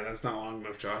 Yeah, that's not long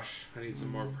enough, Josh. I need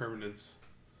some more permanence.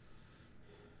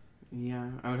 Yeah,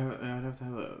 I would have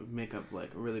to make up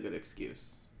like a really good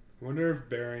excuse. I wonder if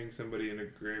burying somebody in a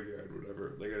graveyard,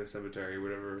 whatever, like at a cemetery,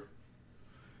 whatever.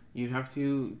 You'd have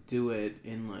to do it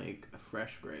in like a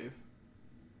fresh grave.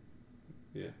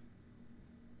 Yeah.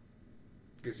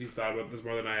 Guess you've thought about this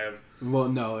more than I have. Well,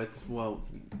 no, it's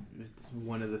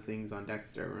one of the things on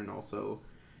Dexter, and also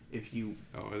if you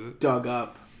dug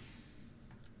up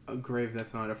a grave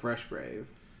that's not a fresh grave,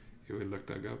 it would look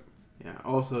dug up. Yeah.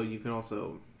 Also, you can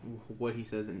what he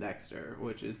says in Dexter,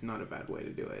 which is not a bad way to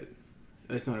do it.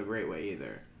 It's not a great way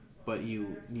either, but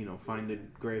you find a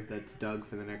grave that's dug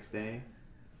for the next day,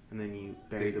 and then you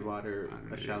bury the body,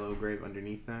 a shallow grave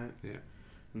underneath that. Yeah.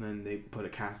 And then they put a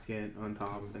casket on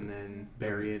top and then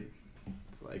bury it.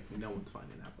 It's like no one's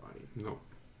finding that body. No.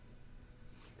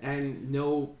 And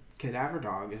no cadaver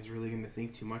dog is really going to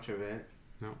think too much of it.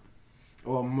 No.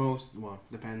 Well,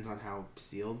 depends on how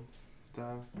sealed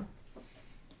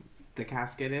the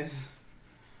casket is.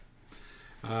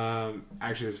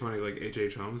 Actually, it's funny. Like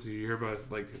H.H. Holmes, you hear about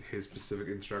like his specific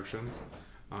instructions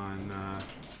on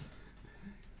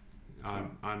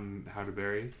how to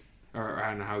bury, or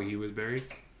on how he was buried.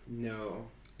 No.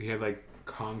 He had like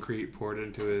concrete poured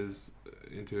into his.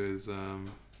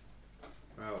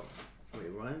 Oh,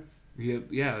 wait, what? He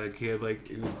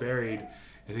was buried.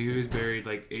 I think he was buried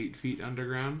like 8 feet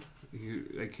underground. He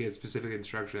had specific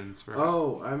instructions for.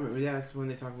 Oh, I remember. Yeah, that's when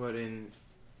they talk about in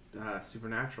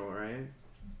Supernatural, right?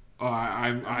 Oh,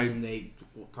 I mean, they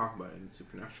will talk about it in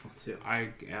Supernatural too. I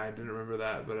didn't remember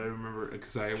that, but I remember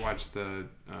because I watched the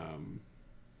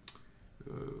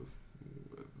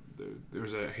there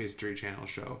was a History Channel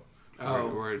show.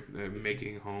 Where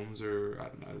making homes, or I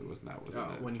don't know, it wasn't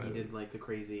it. When he did like the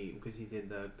crazy, because he did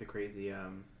the crazy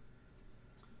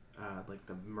like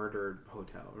the murdered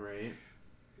hotel, right?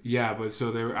 Yeah, but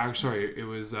so they were actually it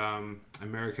was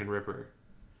American Ripper.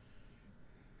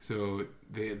 So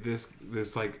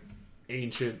this like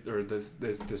ancient, or this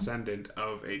descendant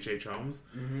of H.H. Holmes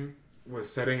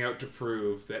was setting out to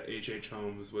prove that H.H.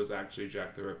 Holmes was actually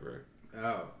Jack the Ripper.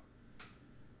 Oh.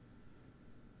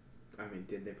 I mean,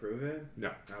 did they prove it?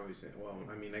 No. Obviously. Well,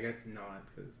 I mean, I guess not,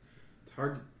 because it's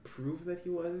hard to prove that he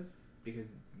was, because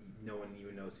no one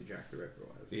even knows who Jack the Ripper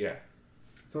was. Yeah.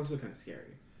 It's also kind of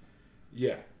scary.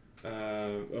 Yeah.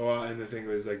 And the thing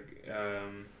was, like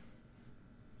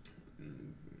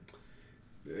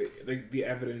the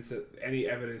evidence, that any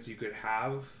evidence you could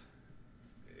have,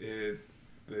 it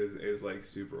is like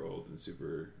super old and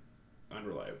super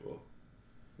unreliable.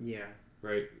 Yeah.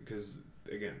 Right? Because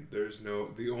again,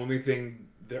 the only thing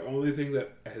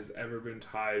that has ever been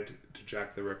tied to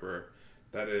Jack the Ripper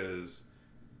that is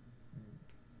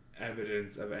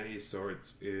evidence of any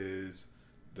sorts is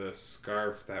the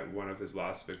scarf that one of his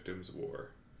last victims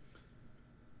wore.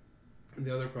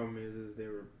 The other problem is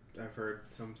I've heard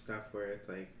some stuff where it's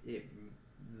like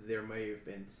there might have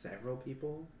been several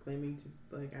people claiming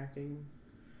to like acting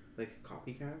like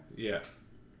copycats. Yeah.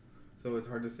 So it's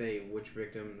hard to say which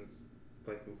victims,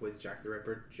 like, was Jack the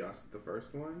Ripper just the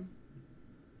first one?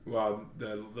 Well,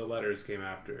 the letters came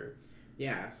after.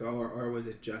 Yeah. So or was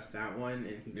it just that one,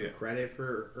 and he took credit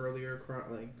for earlier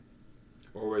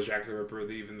Or was Jack the Ripper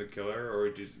even the killer, or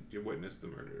just you witnessed the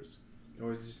murders? Or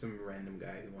was it just some random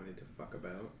guy who wanted to fuck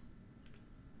about?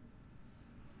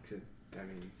 I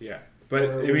mean, yeah, but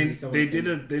I mean, they did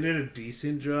a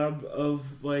decent job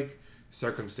of like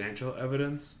circumstantial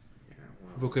evidence. Yeah,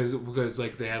 well. Because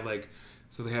like they had like,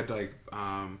 so they had like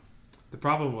the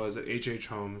problem was that H.H.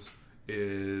 Holmes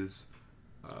is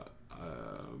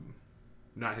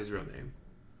not his real name.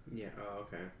 Yeah. Oh,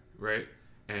 okay. Right,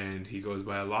 and he goes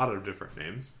by a lot of different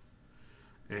names,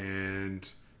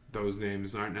 and those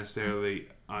names aren't necessarily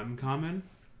uncommon.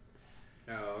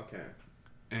 Oh, okay.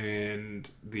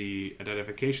 And the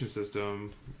identification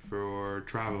system for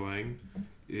traveling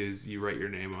is you write your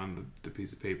name on the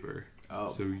piece of paper. Oh.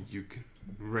 So you can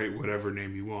write whatever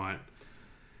name you want.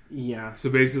 Yeah. So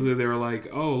basically they were like,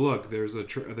 oh, look, there's a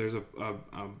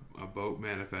boat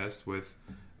manifest with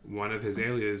one of his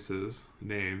aliases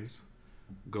names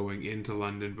going into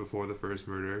London before the first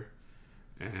murder,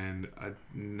 and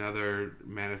another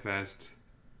manifest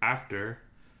after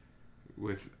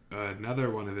with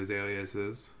another one of his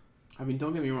aliases. I mean,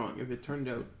 don't get me wrong. If it turned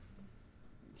out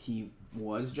he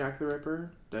was Jack the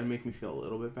Ripper, that'd make me feel a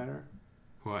little bit better.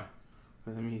 Why?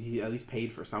 Because, I mean, he at least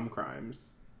paid for some crimes.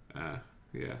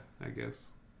 Yeah, I guess.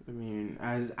 I mean,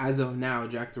 as of now,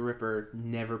 Jack the Ripper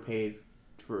never paid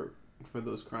for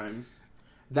those crimes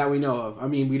that we know of. I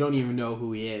mean, we don't even know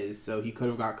who he is, so he could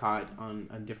have got caught on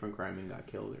a different crime and got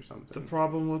killed or something. The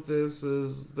problem with this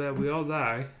is that we all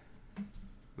die.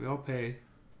 We all pay.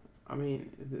 I mean,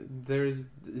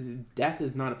 death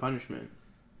is not a punishment.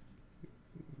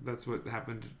 That's what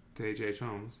happened to H.H.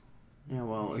 Holmes. Yeah,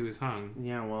 well, he was hung.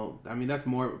 Yeah, well, I mean, that's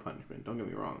more of a punishment. Don't get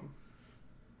me wrong.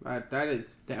 That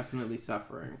is definitely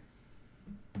suffering.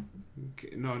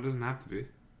 No, it doesn't have to be.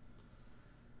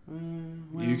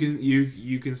 Well,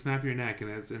 you can snap your neck and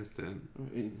it's instant.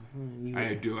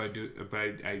 I do, but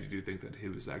I do think that he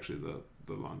was actually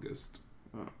the longest.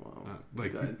 Oh, well,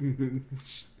 good.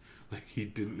 Like he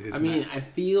didn't. It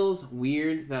feels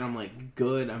weird that I'm like,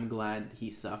 good. I'm glad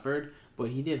he suffered, but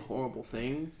he did horrible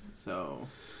things. So,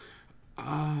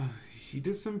 he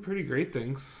did some pretty great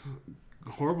things,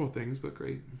 horrible things, but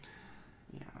great.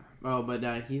 Yeah. Oh, but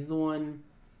he's the one.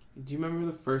 Do you remember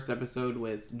the first episode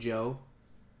with Joe?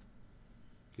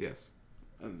 Yes.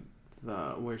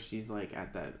 Where she's like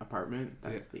at that apartment.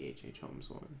 That's the H.H. Holmes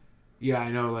one. Yeah, I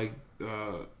know. Like,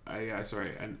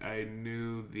 I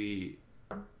knew the.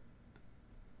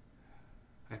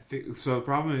 I think so. The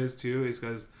problem is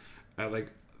because, at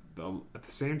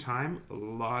the same time, a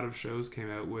lot of shows came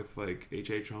out with like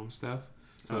H.H. Holmes stuff.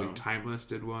 So like Timeless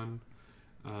did one,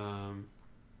 and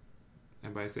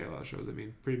by I say a lot of shows, I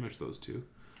mean pretty much those two.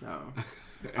 Oh.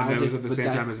 And that was at the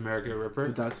same time as American Ripper.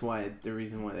 But that's why the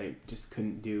reason why they just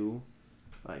couldn't do,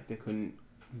 like they couldn't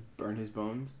burn his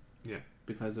bones. Yeah.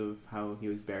 Because of how he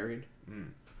was buried. Mm.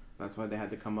 That's why they had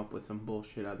to come up with some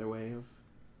bullshit other way of,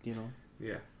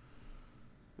 Yeah.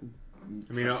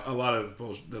 I mean, a lot of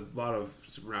bullshit. A lot of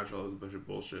Supernatural is a bunch of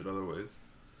bullshit. Otherwise.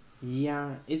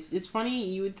 Yeah, it's funny.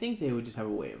 You would think they would just have a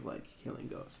way of like killing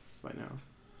ghosts by now.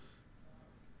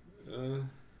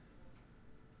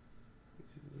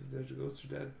 The ghosts are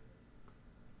dead.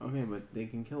 Okay, but they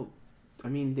can kill. I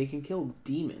mean, they can kill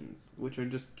demons, which are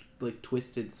just like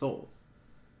twisted souls.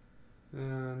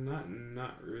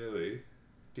 Not really.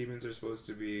 Demons are supposed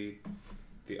to be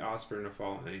the offspring of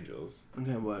fallen angels.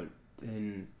 Okay, but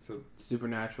in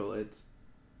Supernatural, it's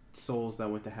souls that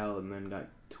went to hell and then got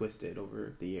twisted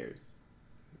over the years.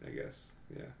 I guess,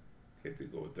 yeah. Hate to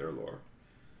go with their lore.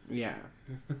 Yeah.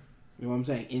 You know what I'm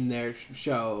saying? In their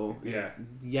show,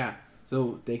 yeah.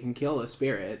 So they can kill a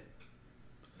spirit.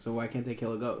 So why can't they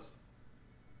kill a ghost?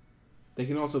 They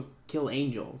can also kill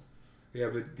angels. Yeah,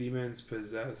 but demons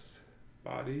possess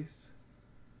bodies.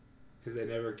 Because they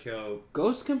never kill...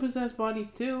 Ghosts can possess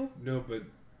bodies too. No, but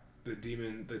the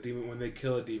demon, when they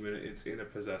kill a demon, it's in a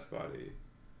possessed body.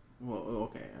 Well,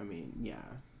 okay. I mean, yeah,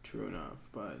 true enough,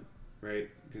 but... Right?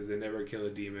 Because they never kill a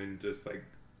demon just like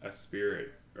a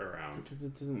spirit around. Because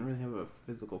it doesn't really have a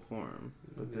physical form.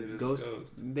 But the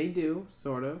ghost, they do,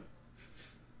 sort of.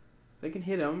 They can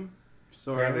hit them,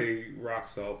 sort of. Apparently rock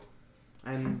salt.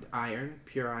 And iron,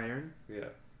 pure iron. Yeah.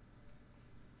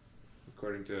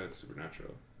 According to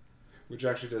Supernatural. Which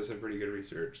actually does some pretty good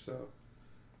research, so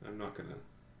I'm not going to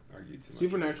argue too much.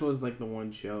 Supernatural is like the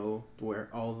one show where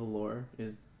all the lore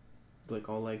is, like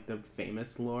all like the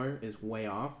famous lore is way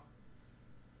off.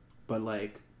 But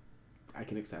like, I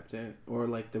can accept it. Or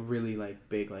like the really like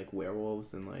big like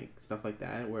werewolves and like stuff like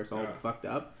that where it's all fucked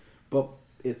up. But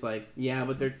it's like, yeah,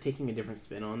 but they're taking a different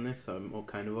spin on this, so I'm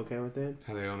kind of okay with it.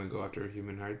 How they only go after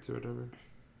human hearts or whatever?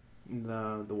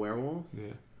 The werewolves?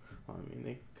 Yeah. Well, I mean,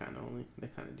 they kind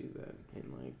of do that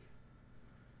in like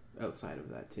outside of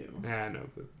that too. Yeah, I know,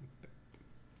 but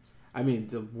I mean,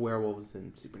 the werewolves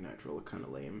in Supernatural are kind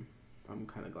of lame. I'm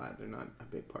kind of glad they're not a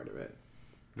big part of it.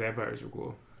 Vampires were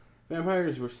cool.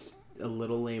 Vampires were a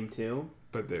little lame too,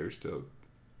 but they were still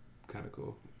kind of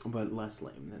cool. But less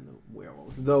lame than the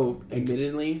werewolves. Though,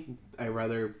 admittedly, I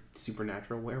rather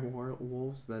Supernatural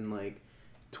werewolves than like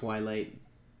Twilight,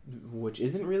 which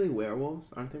isn't really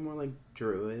werewolves. Aren't they more like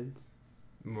druids?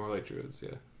 More like druids,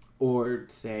 yeah. Or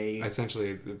say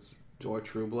essentially it's or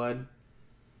True Blood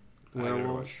werewolves. I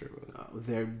never watched True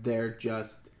Blood. They're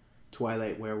just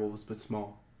Twilight werewolves, but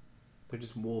small. They're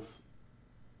just wolf.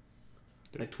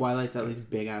 Like Twilight's at least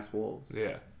big ass wolves.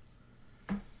 Yeah.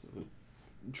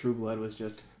 True Blood was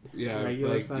just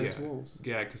regular like, sized wolves.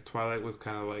 Yeah, because Twilight was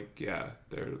kind of like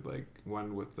they're like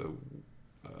one with the.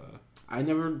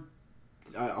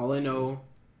 All I know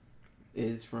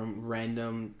is from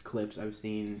random clips I've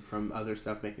seen from other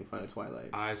stuff making fun of Twilight.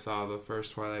 I saw the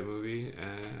first Twilight movie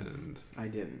and I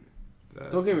didn't.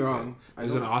 Don't get me wrong.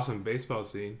 There's an awesome baseball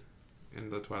scene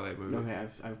in the Twilight movie. Okay,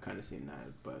 I've kind of seen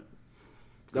that, but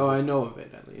I know of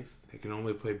it at least. They can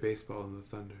only play baseball in the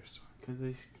thunderstorm. Because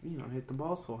they, hit the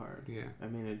ball so hard. Yeah. I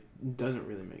mean, it doesn't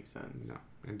really make sense. No.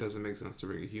 It doesn't make sense to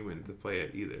bring a human to play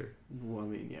it either. Well, I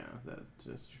mean, yeah, that's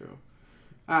just true.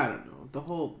 I don't know.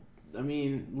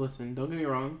 Listen, don't get me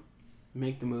wrong.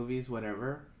 Make the movies,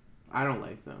 whatever. I don't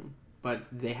like them. But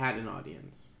they had an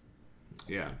audience.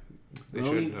 Yeah. The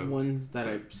only ones that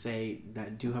I say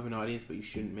that do have an audience but you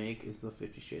shouldn't make is the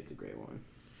 50 Shades of Grey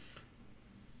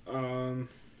one.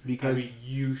 Because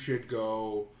you should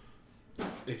go...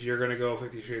 If you're going to go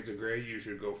 50 Shades of Grey, you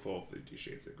should go full 50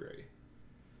 Shades of Grey.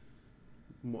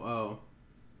 Oh.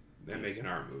 And make an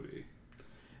art movie.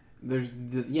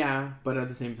 But at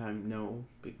the same time, no.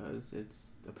 Because it's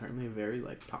apparently a very,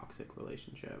 toxic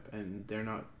relationship. And they're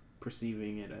not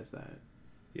perceiving it as that.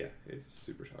 Yeah, it's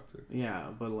super toxic. Yeah,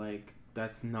 but,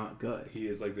 that's not good. He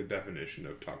is, the definition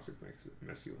of toxic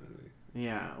masculinity.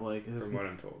 Yeah, from what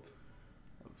I'm told.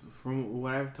 From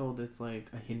what I've told, it's, a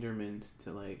hindrance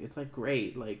to, it's,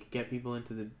 great. Get people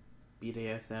into the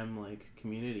BDSM,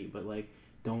 community. But,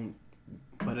 don't...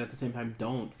 But at the same time,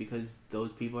 don't. Because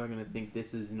those people are going to think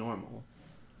this is normal.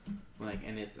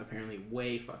 And it's apparently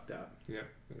way fucked up. Yeah,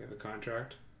 they have a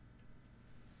contract.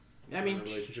 I mean... A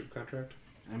relationship contract.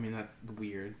 I mean, that's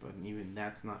weird, but even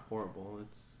that's not horrible.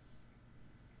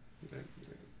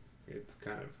 It's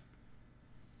kind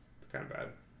of bad.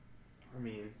 I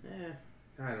mean,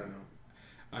 I don't know.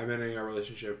 I'm ending our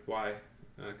relationship. Why?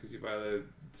 Because you violated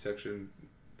Section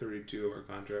 32 of our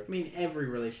contract. I mean, every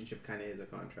relationship kind of is a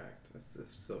contract. It's the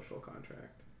social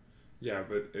contract. Yeah,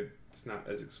 but it's not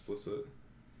as explicit.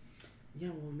 Yeah,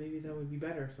 well, maybe that would be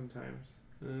better sometimes.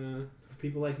 For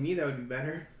people like me, that would be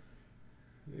better.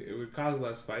 It would cause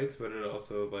less fights, but it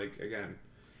also, again...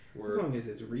 As long as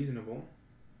it's reasonable.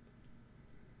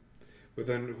 But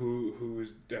then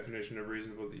whose definition of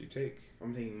reasonable do you take?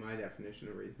 I'm taking my definition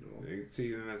of reasonable.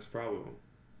 See, then that's a problem.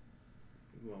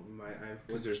 Well,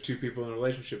 because there's two people in a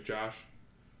relationship, Josh.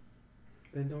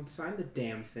 Then don't sign the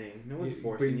damn thing. No one's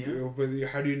forcing you. But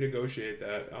how do you negotiate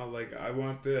that? Oh, I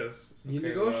want this. You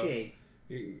negotiate.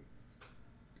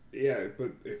 Yeah,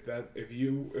 but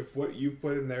if what you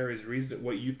put in there is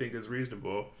what you think is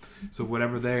reasonable, so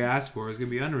whatever they ask for is going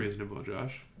to be unreasonable,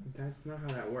 Josh. That's not how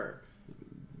that works.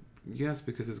 Yes,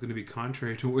 because it's going to be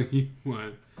contrary to what you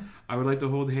want. I would like to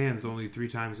hold hands only 3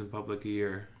 times in public a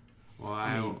year.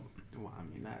 Well,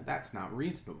 that's not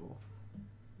reasonable.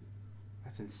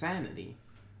 That's insanity.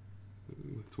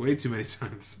 It's way too many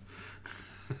times.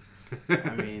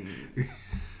 I mean...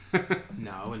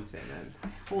 No, I wouldn't say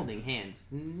that. Holding hands.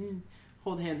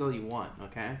 Hold hands all you want,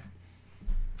 okay?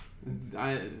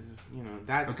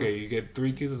 That's... Okay, you get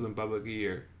 3 kisses in public a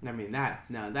year. I mean,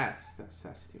 that's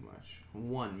too much.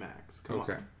 1 max. Come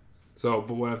on. So,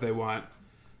 but what if they want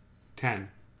 10?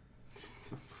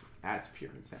 That's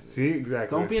pure insanity. See,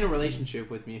 exactly. Don't be in a relationship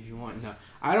with me if you want. No.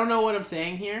 I don't know what I'm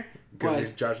saying here. Because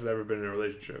Josh has never been in a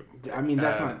relationship. I mean,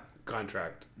 that's not...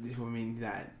 Contract. I mean,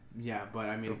 that... Yeah, but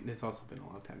I mean, it's also been a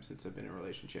long time since I've been in a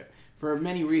relationship. For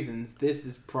many reasons, this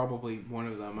is probably one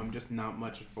of them. I'm just not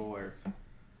much for...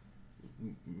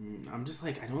 I'm just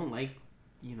I don't like,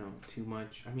 too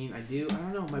much. I mean, I do. I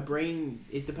don't know. My brain,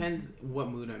 it depends what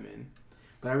mood I'm in.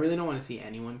 But I really don't want to see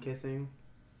anyone kissing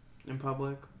in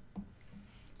public.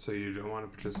 So you don't want to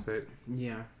participate?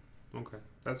 Yeah. Okay,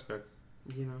 that's fair.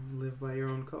 Live by your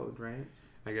own code, right?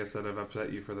 I guess that I've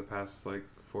upset you for the past,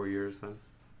 4 years then.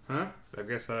 Huh? I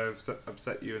guess that I've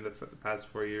upset you in the past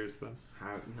 4 years then.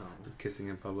 How? No. Kissing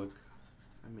in public.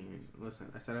 I mean,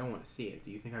 listen, I said I don't want to see it.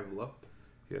 Do you think I've looked?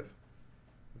 Yes.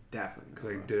 Definitely. Because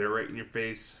I did it right in your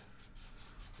face.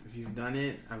 If you've done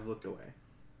it, I've looked away.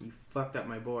 You fucked up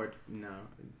my board. No.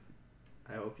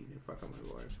 I hope you didn't fuck up my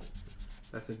board.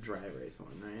 That's the dry erase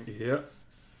one, right? Yep.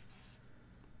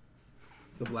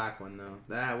 It's the black one, though.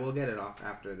 We'll get it off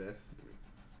after this.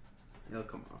 It'll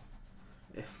come off.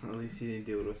 At least you didn't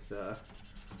do it with the...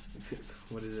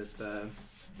 What is it?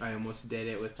 I almost did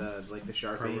it with the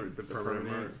Sharpie. The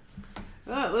permanent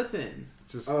mark. Listen.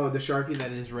 It's just... Oh, the Sharpie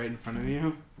that is right in front of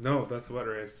you? No, that's the wet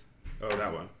erase. Oh,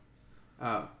 that one.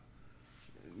 Oh.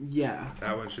 Yeah.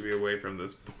 That one should be away from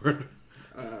this board.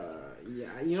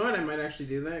 Yeah. You know what? I might actually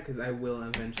do that because I will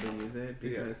eventually use it.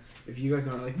 Because if you guys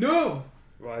aren't no!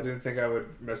 Well, I didn't think I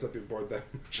would mess up your board that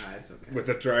much. It's okay. With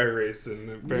a dry erase and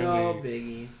apparently... No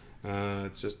biggie.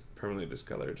 It's just permanently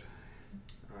discolored.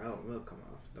 Oh, it'll come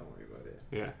off. Don't worry about it.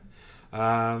 Yeah.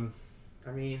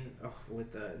 I mean,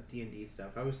 with the D&D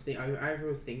stuff, I was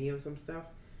thinking of some stuff,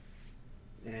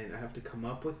 and I have to come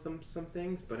up with some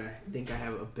things, but I think I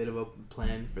have a bit of a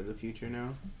plan for the future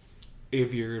now.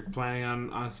 If you're planning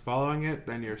on us following it,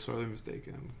 then you're sorely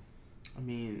mistaken. I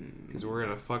mean, because we're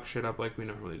gonna fuck shit up like we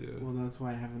normally do. Well, that's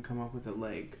why I haven't come up with it.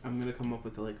 Like, I'm gonna come up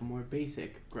with a more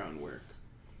basic groundwork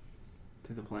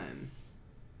to the plan,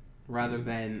 rather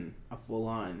than a full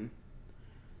on.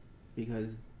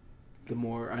 Because the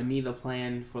more I need a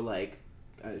plan for like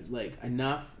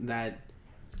enough that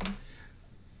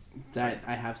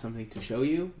I have something to show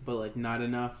you, but like not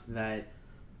enough that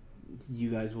you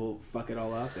guys will fuck it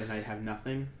all up and I have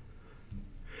nothing.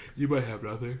 You might have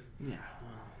nothing. Yeah.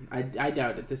 I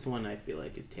doubt it. This one I feel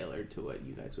like is tailored to what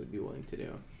you guys would be willing to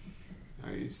do.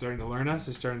 Are you starting to learn us?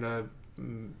 Are you starting to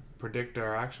predict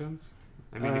our actions?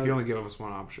 I mean, if you only give us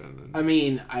one option. Then... I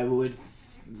mean, I would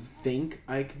think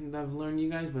I could have learned you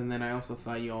guys, but then I also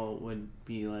thought y'all would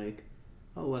be like,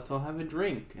 oh, let's all have a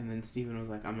drink. And then Steven was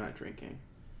like, I'm not drinking.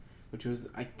 Which was,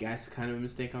 I guess, kind of a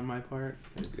mistake on my part.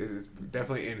 It's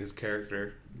definitely in his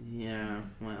character. Yeah,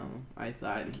 well, I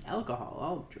thought, alcohol,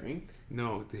 I'll drink.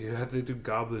 No, you have to do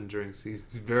goblin drinks. He's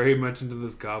very much into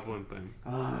this goblin thing.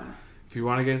 If you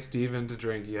want to get Steven to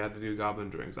drink, you have to do goblin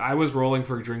drinks. I was rolling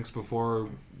for drinks before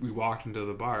we walked into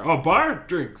the bar. Oh, bar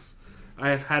drinks! I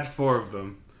have had 4 of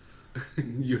them.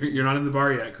 You're not in the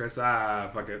bar yet, Chris.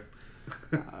 Fuck it.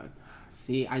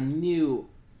 See, I knew...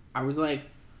 I was like...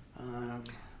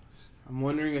 I'm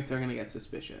wondering if they're going to get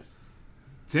suspicious.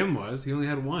 Tim was. He only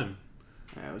had 1.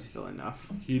 That was still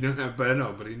enough. He don't have... But I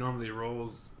know, but he normally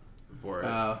rolls for it.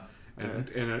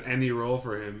 And any roll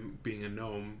for him, being a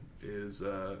gnome, is...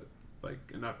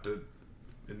 enough to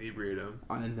inebriate him.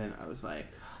 And then I was like...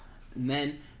 And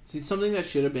then, see, something that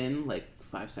should have been,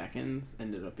 5 seconds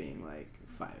ended up being,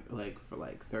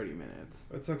 30 minutes.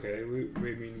 That's okay.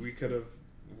 We could have...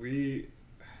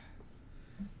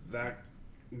 That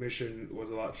mission was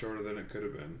a lot shorter than it could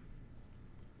have been.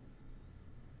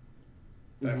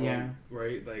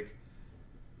 Right?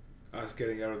 Us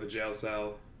getting out of the jail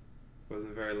cell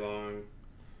wasn't very long.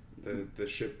 The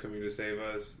ship coming to save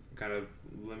us kind of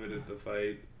limited the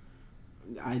fight.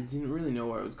 I didn't really know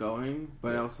where I was going,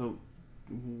 but I also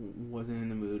wasn't in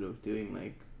the mood of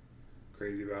doing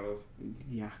crazy battles.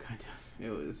 Yeah, kind of.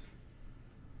 It was.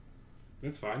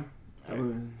 It's fine. I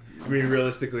mean,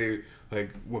 realistically,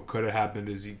 what could have happened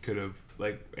is he could have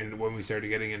and when we started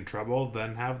getting in trouble,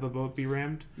 then have the boat be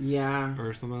rammed. Yeah.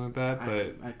 Or something like that.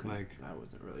 But I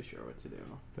wasn't really sure what to do.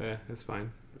 Yeah, it's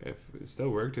fine. If it still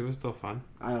worked, it was still fun.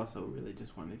 I also really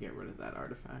just wanted to get rid of that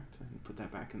artifact and put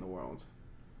that back in the world.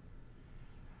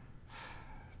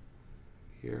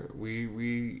 Here,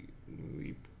 we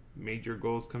made your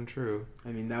goals come true. I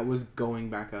mean, that was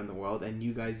going back out in the world, and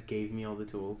you guys gave me all the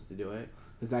tools to do it.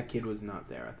 Because that kid was not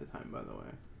there at the time, by the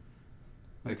way.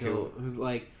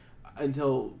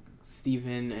 Until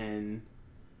Steven and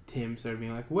Tim started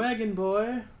being like, wagon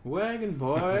boy,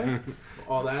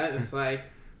 all that. It's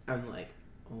I'm like,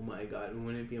 oh my god,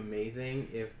 wouldn't it be amazing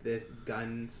if this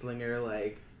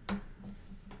gunslinger,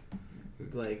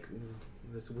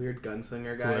 this weird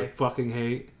gunslinger guy. Who I fucking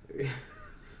hate.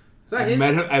 I've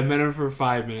met him for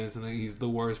 5 minutes, and he's the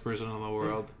worst person in the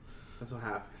world. That's what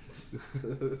happens.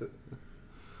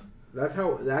 That's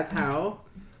how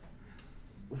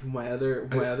my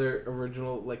other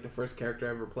original, the first character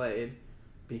I ever played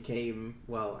became,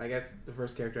 I guess the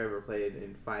first character I ever played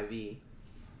in 5e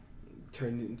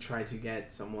tried to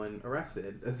get someone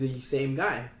arrested. The same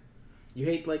guy. You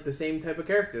hate the same type of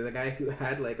character. The guy who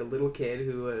had a little kid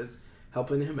who was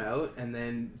helping him out and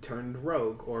then turned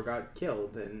rogue or got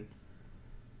killed, and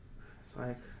it's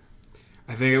I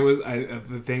think it was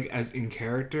the thing as in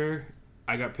character.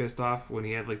 I got pissed off when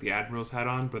he had the admiral's hat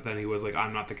on, but then he was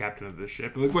I'm not the captain of this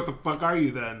ship. What the fuck are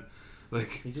you then?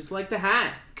 You just like the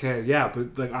hat. Okay, yeah,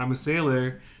 but I'm a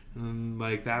sailor, and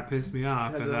that pissed me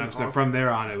off. And then from there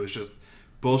on, it was just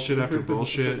bullshit after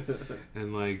bullshit,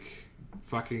 and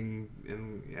fucking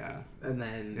yeah. And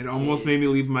then it almost made me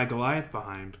leave my Goliath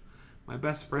behind, my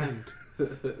best friend,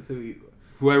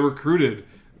 who I recruited.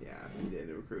 Yeah, you did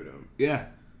recruit him. Yeah,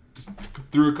 just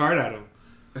threw a card at him.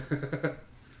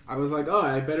 I was like, oh,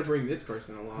 I better bring this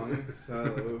person along.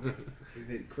 So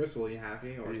Chris will be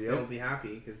happy, or they'll be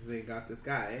happy because they got this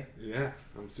guy. Yeah,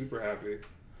 I'm super happy.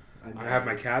 I have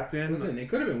my captain. Listen, it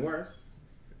could have been worse.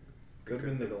 Could have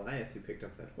been the Goliath who picked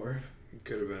up that orb. It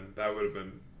could have been. That would have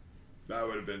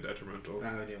been detrimental.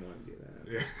 I didn't want to do that.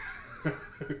 Yeah.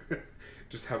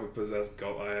 Just have a possessed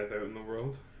Goliath out in the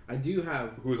world. I do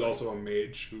have... Who's also a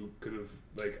mage who could have,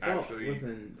 actually...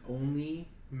 Listen, only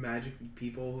magic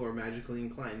people who are magically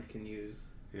inclined can use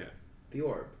the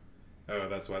orb. Oh,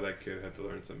 that's why that kid had to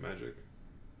learn some magic.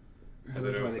 That's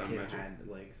why the kid had,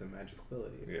 some magic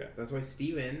abilities. Yeah. That's why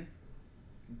Steven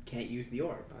can't use the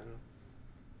orb. I know.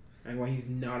 And why he's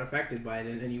not affected by it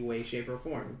in any way, shape, or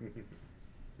form.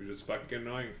 Which is fucking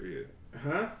annoying for you.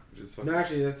 Huh? No,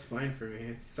 actually, that's fine for me.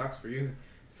 It sucks for you.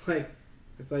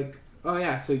 It's like, oh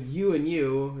yeah, so you and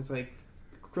you, it's like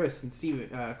Chris and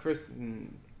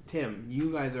Tim.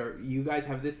 You guys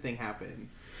have this thing happen.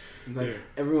 It's like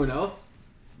everyone else,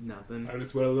 nothing. I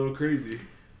just went a little crazy.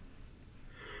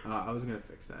 I was gonna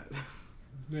fix that.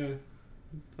 Yeah,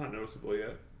 it's not noticeable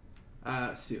yet.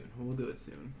 Soon. We'll do it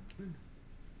soon.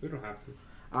 We don't have to.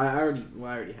 I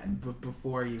already had, but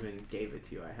before I even gave it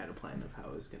to you, I had a plan of how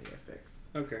it was going to get fixed.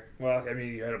 Okay. Well, I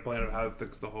mean, you had a plan of how to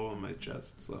fix the hole in my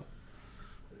chest, so.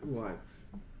 Well,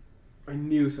 I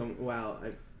knew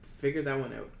I figured that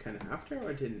one out kind of after,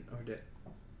 or did.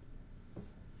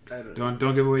 I don't know.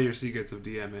 Don't give away your secrets of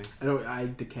DMing. I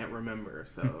can't remember,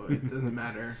 so it doesn't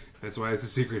matter. That's why it's a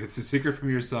secret. It's a secret from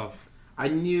yourself. I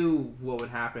knew what would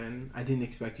happen. I didn't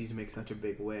expect you to make such a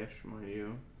big wish, mind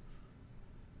you.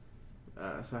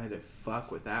 So I had to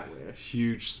fuck with that wish.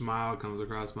 Huge smile comes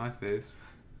across my face.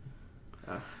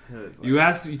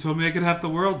 You told me I could have the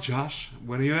world, Josh.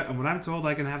 When I'm told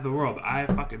I can have the world, I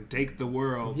fucking take the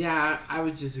world. Yeah, I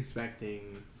was just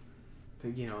expecting to,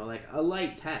 like a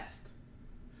light test.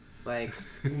 Like,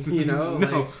 no,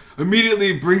 like,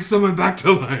 immediately bring someone back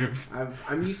to life.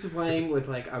 I'm used to playing with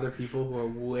like other people who are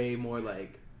way more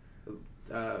like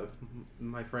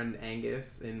my friend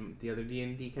Angus in the other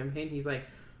D&D campaign.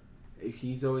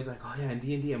 He's always like, oh yeah, in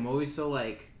D&D I'm always so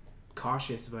like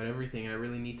cautious about everything, and I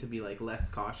really need to be like less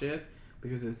cautious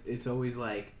because it's always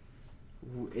like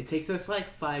it takes us like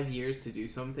 5 years to do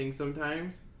something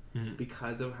sometimes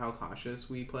because of how cautious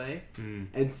we play,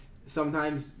 and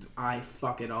sometimes I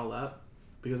fuck it all up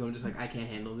because I'm just like, I can't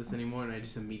handle this anymore, and I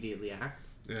just immediately act.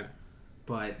 Yeah,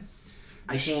 but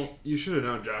I can't. You should have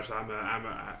known, Josh. I'm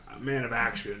a man of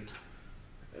action.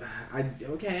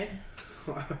 Okay.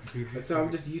 So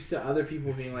I'm just used to other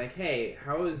people being like, hey,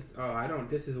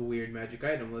 this is a weird magic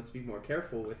item, let's be more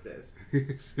careful with this.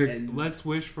 And let's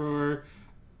wish for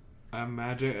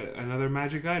another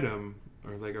magic item,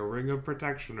 or like a ring of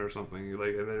protection or something.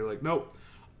 Like, and they're like, nope,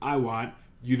 I want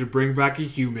you to bring back a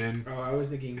human. Oh, I was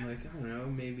thinking like, I don't know,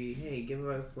 maybe, hey, give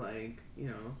us like,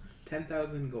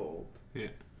 10,000 gold. Yeah.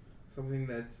 Something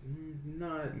that's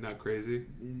not crazy.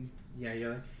 Yeah, you're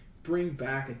like, bring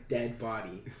back a dead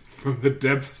body from the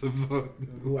depths of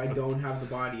who I don't have the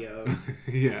body of.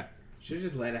 Yeah. Should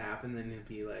just let it happen, then it'd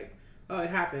be like, oh, it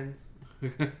happens.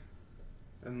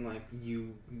 And like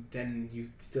you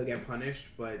still get punished,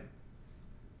 but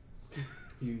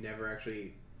you never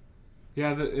actually.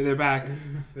 Yeah, they're back.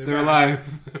 They're alive.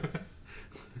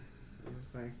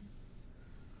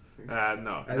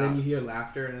 No. And then you hear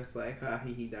laughter, and it's like,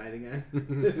 he died again.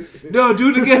 No, do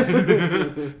it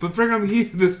again. But bring him here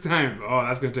this time. Oh,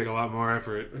 that's gonna take a lot more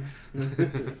effort.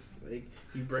 Like,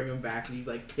 you bring him back, and he's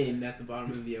like pinned at the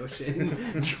bottom of the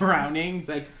ocean, drowning. It's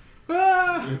like,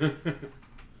 ah!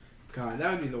 God,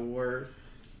 that would be the worst.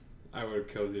 I would have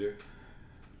killed you.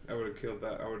 I would have killed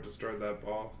that. I would have destroyed that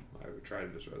ball. I would try to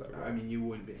destroy that ball. I mean, you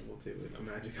wouldn't be able to. It's a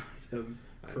magic item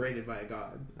created by a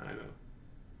god. I know.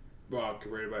 Well,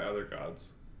 created by other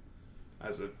gods.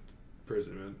 As a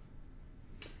imprisonment.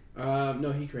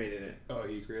 No, he created it. Oh,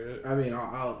 he created it? I mean,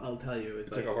 I'll tell you.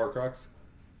 It's like a Horcrux?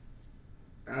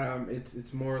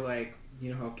 It's more like,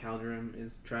 you know how Caldrum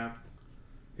is trapped?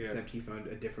 Yeah. Except he found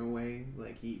a different way.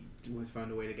 Like, he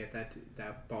found a way to get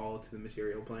that ball to the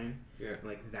material plane. Yeah.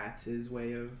 Like, that's his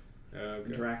way of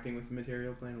interacting with the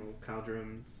material plane. Well,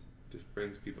 Caldrum's just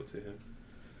brings people to him.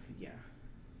 Yeah.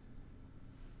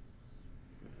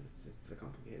 It's a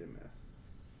complicated mess.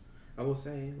 I will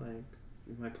say, like,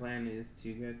 my plan is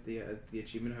to get the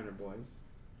Achievement Hunter boys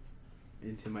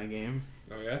into my game.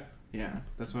 Oh, yeah? Yeah.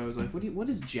 That's why I was like, what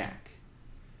is Jack?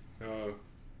 Oh.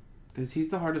 Because he's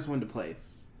the hardest one to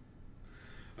place.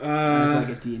 As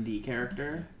like a D&D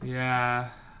character. Yeah.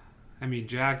 I mean,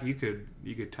 Jack, you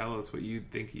could tell us what you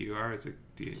think you are as a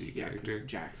D&D character.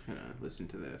 Jack's gonna listen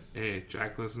to this. Hey,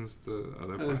 Jack listens to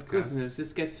other podcasts. If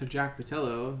this gets to Jack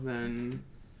Patello, then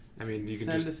I mean, you can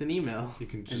send us an email. You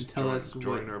can just tell us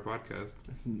join our podcast.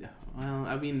 No, well,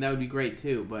 I mean, that would be great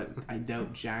too, but I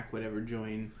doubt Jack would ever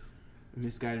join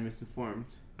Misguided Misinformed.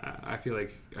 I feel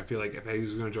like if he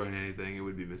was going to join anything, it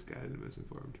would be Misguided and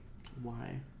Misinformed.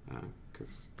 Why?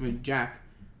 Because Jack's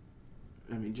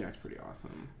pretty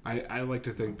awesome. I like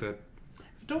to think that.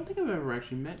 I don't think I've ever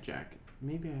actually met Jack.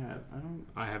 Maybe I have.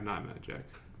 I have not met Jack.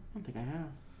 I don't think I have.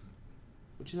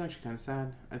 Which is actually kind of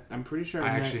sad. I'm pretty sure I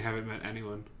actually haven't met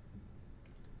anyone.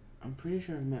 I'm pretty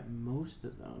sure I've met most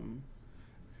of them.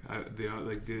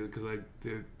 Because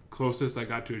the closest I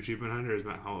got to Achievement Hunter is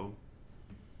Matt Hollow.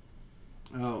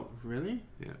 Oh, really?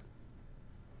 Yeah.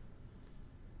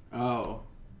 Oh.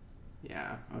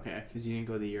 Yeah, okay, because you didn't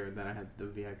go the year that I had the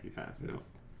VIP passes. No,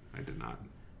 I did not.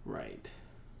 Right.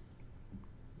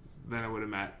 Then I would have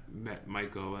met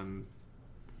Michael and...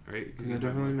 Right? Because I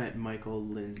definitely met Michael,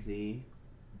 Lindsay,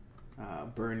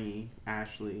 Bernie,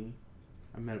 Ashley.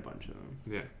 I met a bunch of them.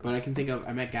 Yeah. But I can think of...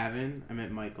 I met Gavin. I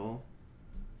met Michael.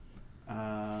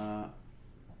 I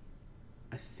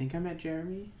think I met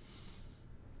Jeremy.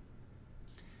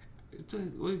 It's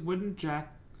like, wouldn't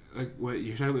Jack... Like, what,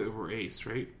 you're talking about over Ace,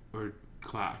 right? Or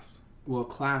class? Well,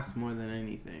 class more than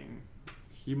anything.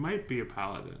 He might be a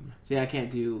paladin. See, I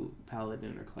can't do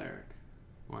paladin or cleric.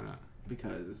 Why not?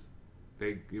 Because...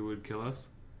 It would kill us?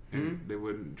 And they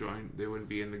wouldn't join... They wouldn't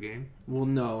be in the game? Well,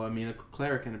 no. I mean, a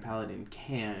cleric and a paladin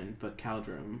can, but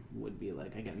Caldrum would be,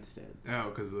 like, against it. Oh,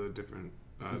 because of the different...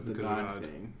 Because the god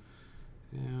thing.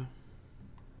 Yeah.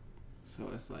 So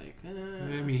it's like... I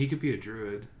mean, he could be a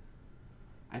druid.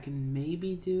 I can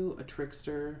maybe do a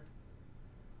trickster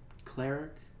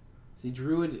cleric. See,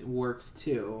 druid works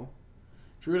too.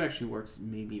 Druid actually works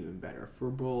maybe even better.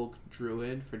 Furbolg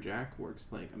druid for Jack works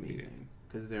like amazing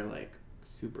because they're like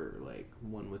super like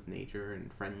one with nature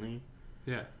and friendly.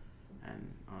 Yeah.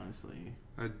 And honestly,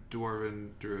 a dwarven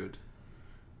druid.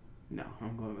 No,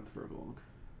 I'm going with Furbolg.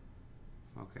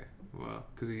 Okay, well,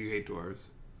 because you hate dwarves.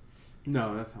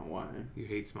 No, that's not why. You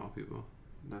hate small people.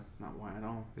 That's not why at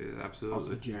all. Yeah, absolutely.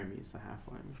 Also, Jeremy's a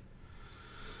halfling.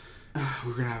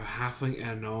 We're gonna have a halfling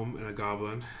and a gnome and a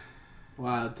goblin.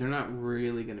 Well, they're not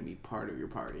really gonna be part of your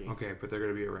party. Okay, but they're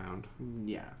gonna be around.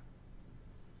 Yeah.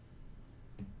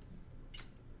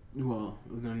 Well,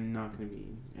 they're not gonna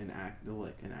be an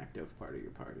active part of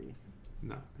your party.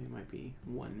 No. They might be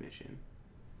one mission.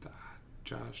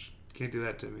 Josh, can't do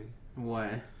that to me. What?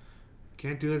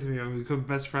 Can't do that to me. I mean, we become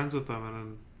best friends with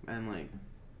them, and like,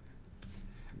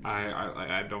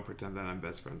 I don't pretend that I'm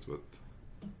best friends with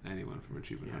anyone from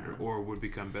Achievement Hunter or would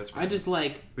become best friends. I just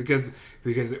like because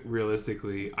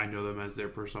realistically, I know them as their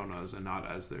personas and not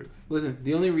as their. Listen,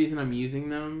 the only reason I'm using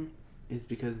them is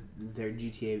because they're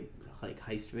GTA like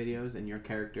heist videos, and your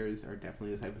characters are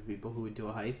definitely the type of people who would do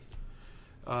a heist.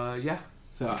 Yeah.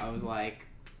 So I was like,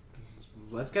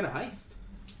 let's get a heist.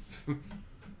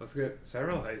 Let's get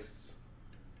several heists.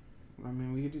 I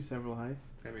mean, we could do several heists.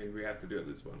 I mean, we have to do at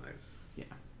least one heist. Yeah.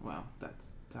 Well, that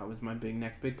was my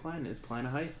next big plan is plan a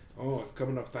heist. Oh, it's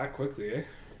coming up that quickly, eh?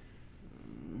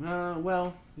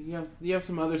 Well, you have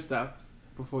some other stuff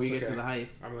before you get to the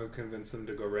heist. I'm gonna convince them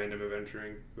to go random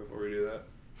adventuring before we do that.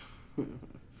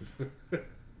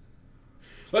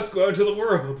 Let's go out into the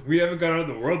world. We haven't gone out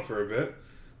in the world for a bit.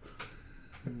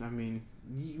 I mean,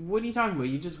 what are you talking about?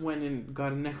 You just went and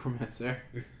got a necromancer.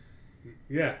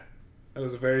 Yeah, that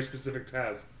was a very specific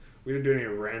task. We didn't do any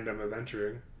random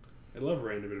adventuring. I love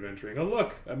random adventuring. Oh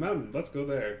look, a mountain. Let's go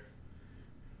there.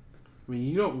 I mean,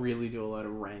 you don't really do a lot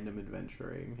of random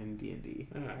adventuring in D&D.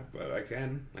 But I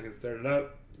can. I can start it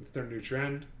up. Start a new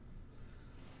trend.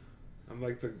 I'm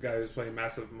like the guy who's playing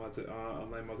massive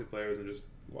online multiplayers and just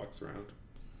walks around.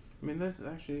 I mean, there's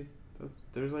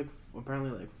like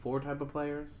apparently like 4 type of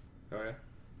players. Oh yeah.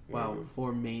 Wow,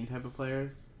 4 main type of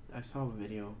players. I saw a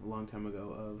video a long time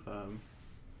ago of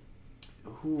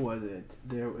who was it?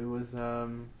 It was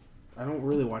I don't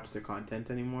really watch their content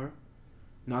anymore.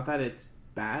 Not that it's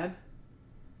bad.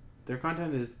 Their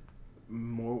content is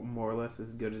more or less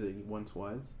as good as it once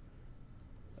was.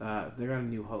 They got a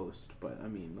new host, but I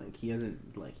mean, like he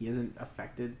hasn't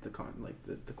affected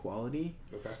the quality.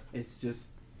 Okay. It's just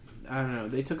I don't know.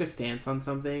 They took a stance on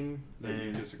something that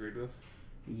you disagreed with.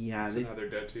 Yeah. So now they're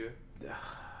dead to you.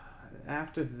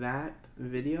 After that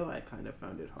video, I kind of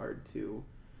found it hard to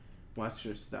watch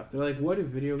their stuff. They're like, "Why do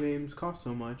video games cost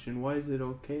so much? And why is it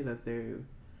okay that they,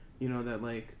 that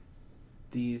like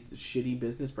these shitty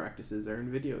business practices are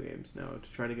in video games now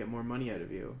to try to get more money out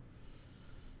of you?"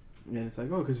 And it's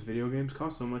like, "Oh, because video games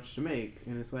cost so much to make."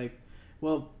 And it's like,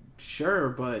 well, sure,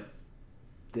 but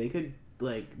they could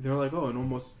they're like, "Oh, and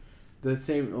almost the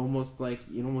same, almost like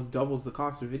it almost doubles the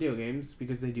cost of video games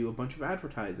because they do a bunch of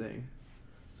advertising."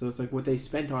 So it's like what they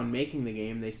spent on making the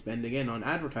game, they spend again on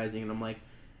advertising, and I'm like,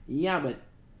 yeah, but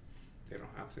they don't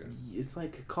have to. It's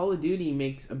like Call of Duty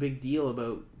makes a big deal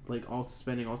about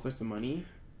spending all sorts of money.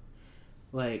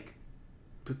 Like,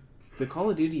 the Call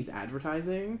of Duty's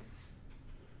advertising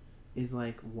is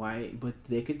like why, but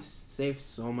they could save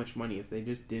so much money if they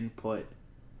just didn't put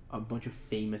a bunch of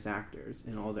famous actors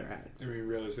in all their ads. I mean,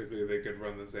 realistically, they could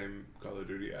run the same Call of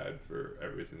Duty ad for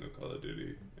every single Call of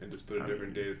Duty and just put a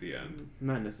different date at the end.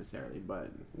 Not necessarily,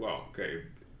 but... Well, okay,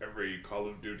 every Call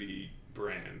of Duty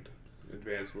brand,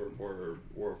 Advanced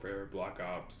Warfare, Black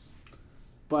Ops.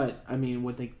 But, I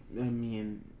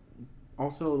mean,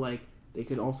 also, like, they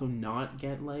could also not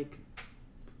get like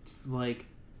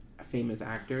famous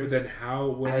actors. But then how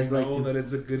would I know that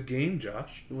it's a good game,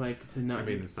 Josh? Like to not. I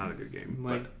mean, it's not a good game.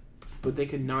 Like, but they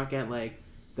could not get like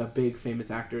the big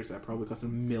famous actors that probably cost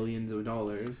them millions of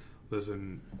dollars.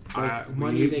 Listen,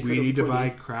 we need to buy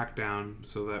Crackdown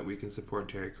so that we can support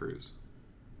Terry Crews.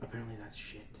 Apparently, that's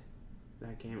shit.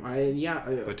 That game.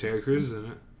 But Terry Crews is in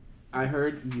it. I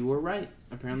heard you were right.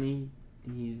 Apparently,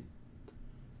 he's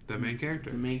the main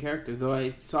character. The main character. Though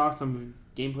I saw some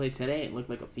gameplay today, it looked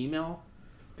like a female.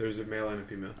 There's a male and a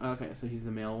female. Okay, so he's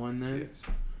the male one then? Yes.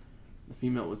 The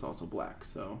female was also black,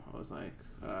 so I was like,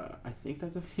 I think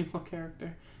that's a female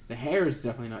character. The hair is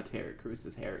definitely not Terry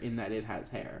Crews' hair, in that it has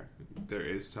hair. There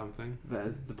is something.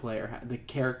 As the player, the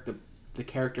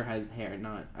character has hair,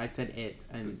 not... I said it,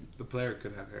 and... The player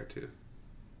could have hair, too.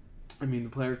 I mean, the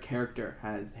player character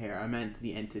has hair. I meant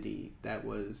the entity that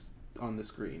was on the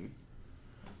screen.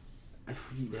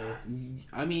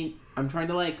 I mean, I'm trying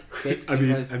to, like, fix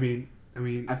because... I mean...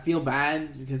 I feel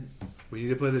bad because... We need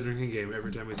to play the drinking game.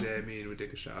 Every time we say we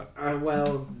take a shot.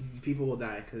 Well, people will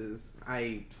die because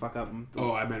I fuck up.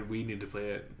 I meant we need to play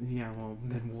it. Yeah, well,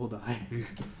 then we'll die.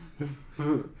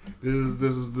 This is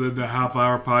the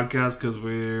half-hour podcast because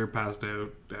we're passed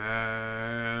out.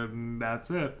 And that's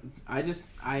it.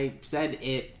 I said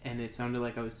it, and it sounded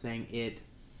like I was saying it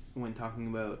when talking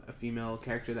about a female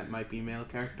character that might be a male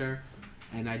character.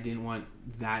 And I didn't want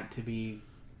that to be...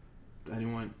 I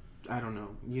don't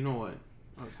know. You know what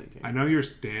I was thinking. I know your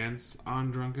stance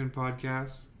on drunken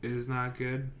podcasts is not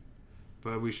good,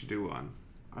 but we should do one.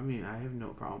 I mean, I have no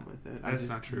problem with it. That's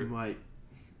not true.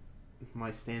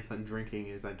 My stance on drinking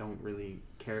is I don't really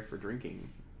care for drinking.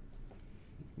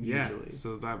 Yeah, usually.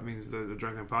 So that means that the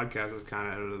drunken podcast is kind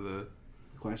of out of the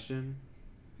question.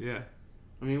 Yeah.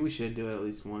 I mean, we should do it at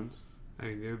least once. I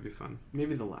mean, it would be fun.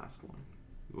 Maybe the last one.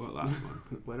 What last one?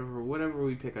 whatever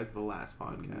we pick as the last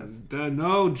podcast.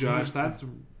 No, Josh, that's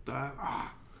that.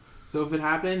 So if it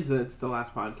happens, it's the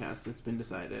last podcast. It's been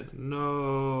decided.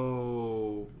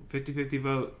 No, 50-50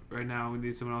 vote right now. We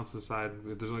need someone else to decide.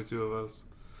 There's only two of us.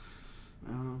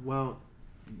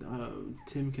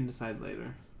 Tim can decide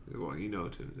later. Well, you know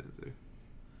Tim's answer.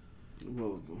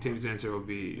 Well, Tim's answer will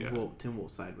be. Well, Tim will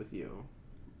side with you.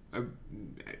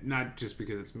 Not just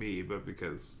because it's me, but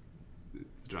because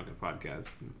it's a drunken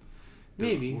podcast.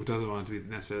 Maybe. Doesn't want it to be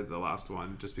necessarily the last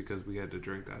one just because we had to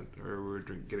drink that, or we're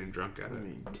getting drunk at it. I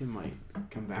mean, Tim might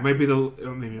come back. It might be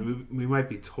we might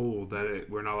be told that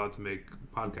we're not allowed to make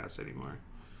podcasts anymore.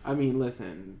 I mean,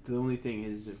 listen. The only thing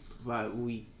is, if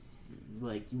we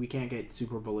can't get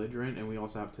super belligerent, and we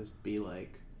also have to be why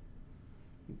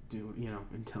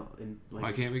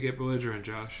can't we get belligerent,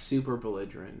 Josh? Super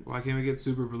belligerent. Why can't we get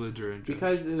super belligerent, Josh?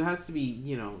 Because it has to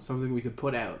be, something we could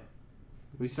put out.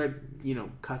 We start,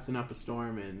 cussing up a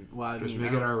storm, and just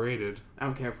make it R-rated. I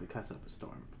don't care if we cuss up a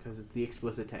storm because the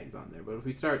explicit tag's on there. But if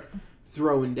we start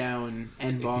throwing down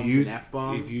N-bombs and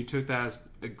F-bombs, if you took that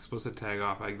explicit tag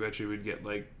off, I bet you would get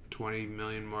 20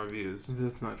 million more views.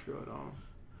 That's not true at all.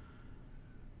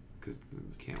 Because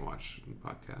you can't watch the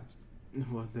podcast.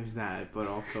 Well, there's that, but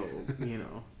also,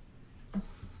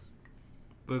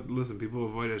 But listen, people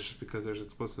avoid it just because there's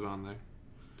explicit on there.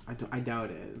 I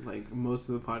doubt it. Most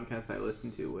of the podcasts I listen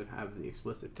to would have the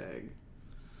explicit tag.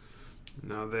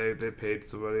 No, they paid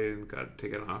somebody and got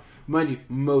taken off. Mind you,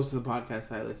 most of the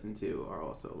podcasts I listen to are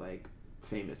also,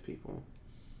 famous people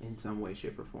in some way,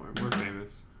 shape, or form. We're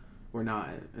famous. We're not.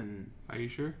 And are you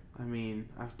sure? I mean,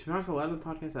 to be honest, a lot of the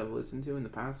podcasts I've listened to in the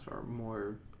past are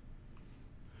more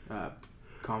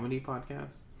comedy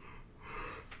podcasts.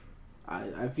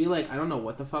 I feel like I don't know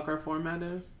what the fuck our format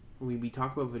is. We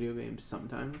talk about video games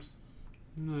sometimes.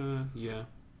 Yeah.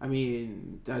 I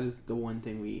mean, that is the one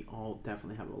thing we all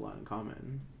definitely have a lot in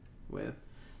common with.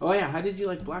 Oh yeah, how did you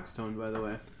like Blackstone, by the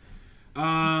way?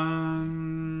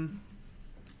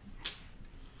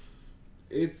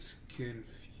 It's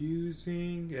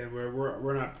confusing, and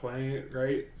we're not playing it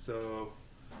right, so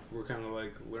we're kind of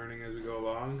learning as we go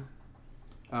along.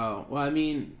 Oh well, I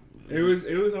mean, it was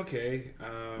okay.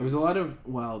 It was a lot of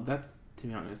to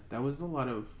be honest, that was a lot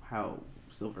of how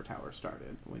Silver Tower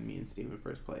started when me and Steven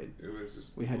first played. It was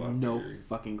just we had no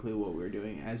fucking clue what we were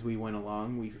doing. As we went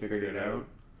along, we figured it out.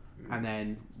 Mm-hmm. And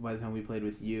then by the time we played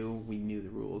with you, we knew the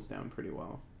rules down pretty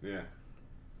well. Yeah.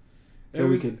 So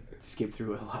we could skip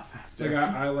through it a lot faster.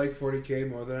 I like 40K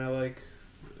more than I like...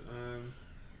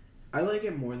 I like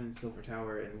it more than Silver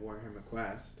Tower and Warhammer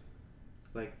Quest.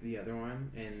 Like the other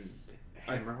one, and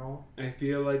Hammerhall. I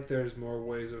feel like there's more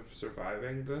ways of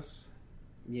surviving this.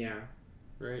 Yeah.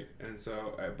 Right? And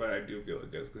so, but I do feel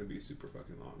like it's going to be super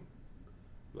fucking long.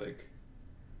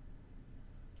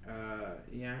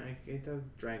 Yeah, it does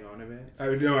drag on a bit.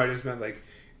 I just meant like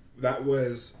that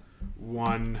was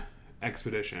one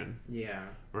expedition. Yeah.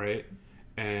 Right?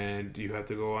 And you have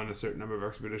to go on a certain number of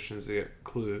expeditions to get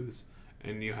clues,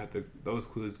 and you have to those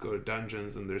clues go to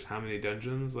dungeons, and there's how many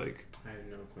dungeons? Like, I have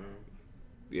no clue.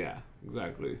 yeah,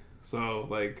 exactly. So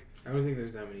like, I don't think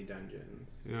there's that many dungeons.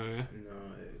 yeah. No,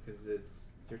 because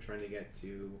you're trying to get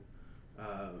to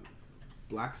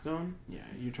Blackstone. Yeah,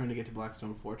 you're trying to get to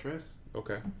Blackstone Fortress.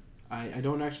 Okay. I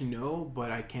don't actually know,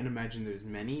 but I can't imagine there's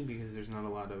many because there's not a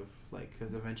lot of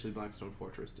because eventually Blackstone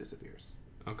Fortress disappears.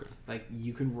 Okay. Like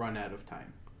you can run out of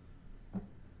time.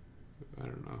 I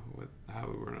don't know how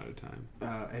we run out of time.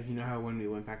 If you know how when we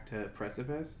went back to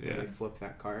Precipice, Yeah. we flipped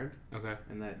that card. Okay.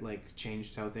 And that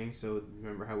changed how things. So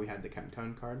remember how we had the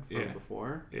countdown card from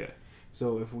before? Yeah.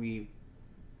 So if we,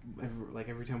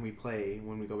 every time we play,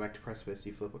 when we go back to Precipice,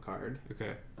 you flip a card.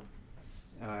 Okay.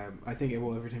 I think it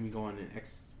will every time you go on an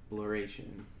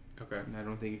exploration. Okay. And I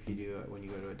don't think if you do it when you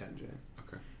go to a dungeon.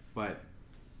 Okay. But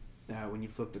when you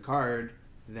flip the card,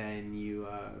 then you,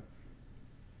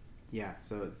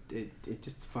 so it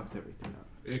just fucks everything up.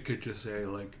 It could just say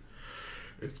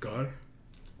it's gone.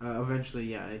 Eventually,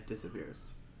 yeah, it disappears.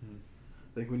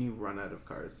 Like when you run out of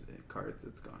cards,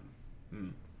 it's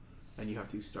gone. And you have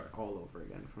to start all over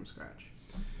again from scratch.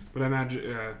 But I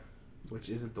imagine, which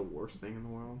isn't the worst thing in the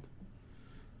world.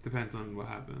 Depends on what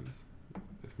happens.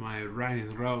 If my Ryan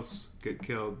and Rouse get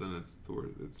killed, then it's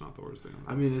not the worst thing.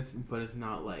 I mean, it's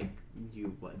not like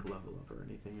you level up or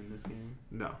anything in this game.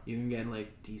 No. You can get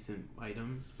decent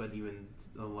items, but even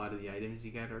a lot of the items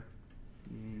you get are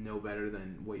no better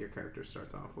than what your character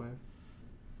starts off with.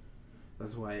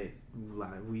 That's why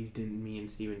me and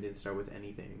Steven didn't start with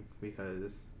anything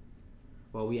because,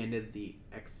 we ended the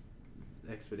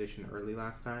expedition early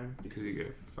last time because you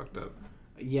get fucked up.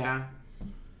 Yeah,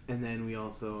 and then we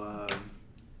also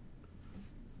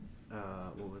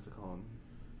what was it called?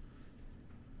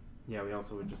 Yeah, we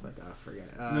also would just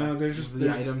forget. No, there's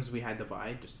items we had to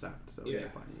buy just sucked, so we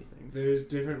didn't buy anything. There's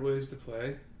different ways to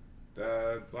play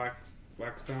the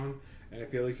Blackstone, and I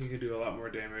feel like you can do a lot more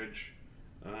damage,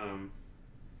 at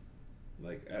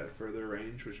further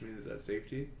range, which means at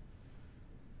safety.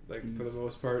 For the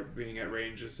most part, being at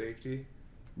range is safety.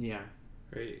 Yeah.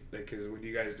 Right? Because when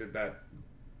you guys did that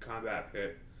combat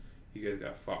pit, you guys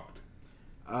got fucked.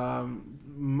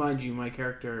 Mind you, my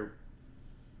character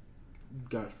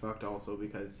got fucked also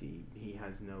because he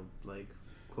has no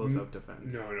close up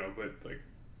defense. No, but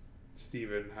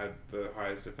Steven had the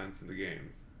highest defense in the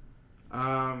game.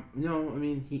 No, I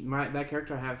mean that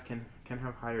character I have can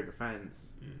have higher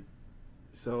defense.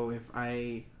 So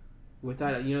with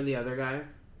that, the other guy,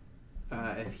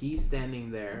 if he's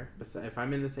standing there, if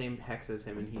I'm in the same hex as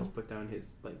him and he's put down his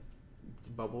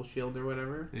bubble shield or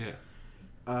whatever, yeah.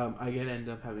 I end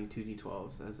up having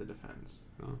 2d12s as a defense.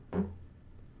 Oh.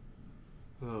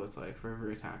 So it's for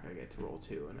every attack I get to roll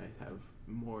 2 and I have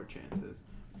more chances.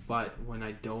 But when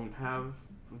I don't have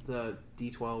the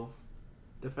d12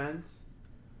 defense,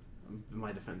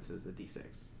 my defense is a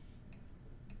d6.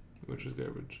 Which is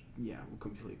garbage. Yeah,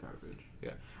 complete garbage.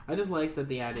 Yeah. I just like that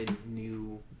they added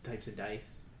new types of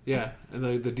dice. Yeah, and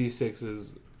the d6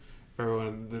 is... For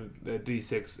everyone, the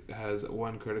D6 has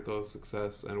 1 critical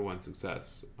success and 1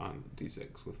 success on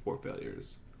D6 with 4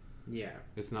 failures. Yeah.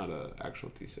 It's not an actual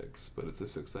D6, but it's a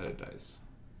 6-sided dice.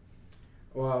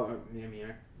 Well, I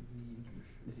mean,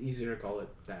 it's easier to call it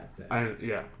that.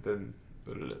 Than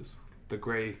what it is. The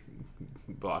gray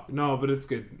block. No, but it's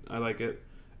good. I like it.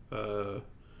 A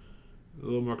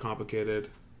little more complicated.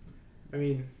 I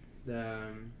mean,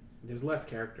 there's less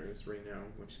characters right now,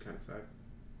 which kind of sucks.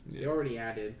 Yeah. They already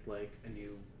added a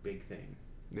new big thing.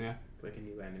 Yeah. A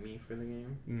new enemy for the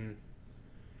game.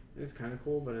 It's kind of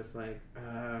cool, but it's I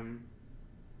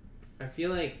feel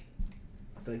like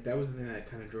that was the thing that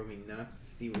kind of drove me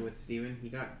nuts. With Steven,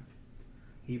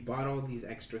 he bought all these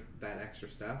extra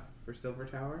stuff for Silver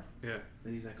Tower. Yeah.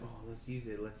 And he's like, oh, let's use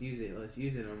it.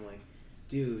 And I'm like,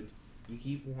 dude, you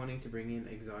keep wanting to bring in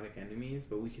exotic enemies,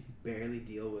 but we can barely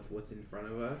deal with what's in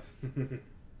front of us.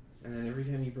 And then every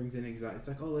time he brings in exotic,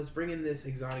 it's oh, let's bring in this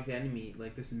exotic enemy,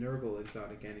 this Nurgle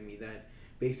exotic enemy that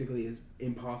basically is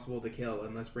impossible to kill,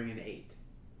 and let's bring in 8.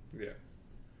 Yeah.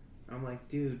 I'm like,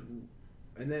 dude,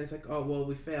 and then it's oh, well,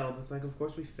 we failed. It's of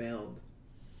course we failed.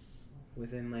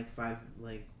 Within 5,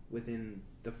 within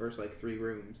the first 3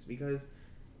 rooms, because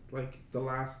the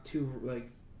last 2,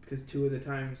 because 2 of the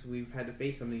times we've had to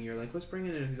face something, you're let's bring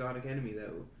in an exotic enemy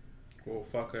though. We'll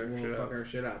fuck our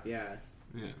shit up. Yeah.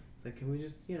 Yeah. It's can we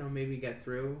just, maybe get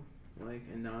through,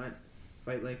 and not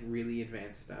fight, really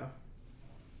advanced stuff?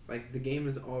 Like, the game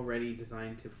is already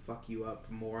designed to fuck you up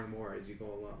more and more as you go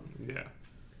along. Yeah.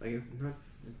 Like, it's not...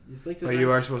 It's like but you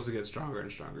are supposed to get stronger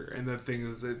and stronger. And the thing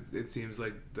is that it seems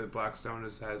like the Blackstone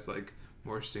has, like,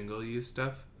 more single-use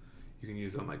stuff. You can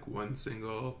use on, like, one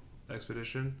single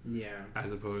expedition. Yeah.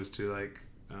 As opposed to, like...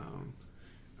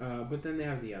 but then they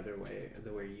have the other way,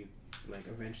 where you, like,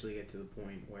 eventually get to the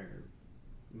point where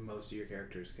most of your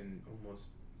characters can almost,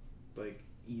 like,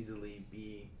 easily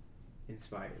be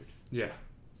inspired. Yeah.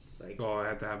 Like, well, I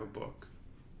have to have a book.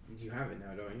 You have it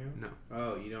now, don't you? No.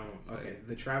 Oh, you don't? Okay.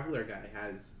 The Traveler guy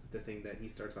has the thing that he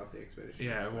starts off the expedition.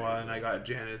 Yeah, well, and I got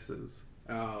Janice's.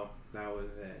 Oh, that was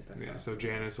it. That's yeah, so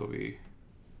Janice will be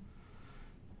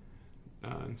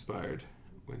inspired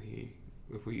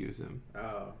if we use him.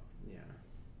 Oh, yeah.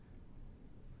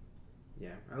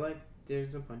 Yeah,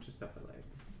 there's a bunch of stuff I like.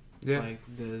 Yeah. Like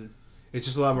it's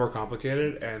just a lot more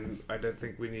complicated, and I don't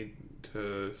think we need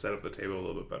to set up the table a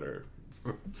little bit better.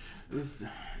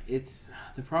 It's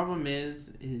the problem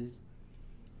is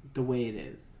the way it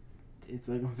is. It's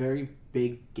like a very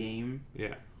big game.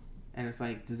 Yeah. And it's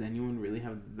like, does anyone really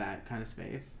have that kind of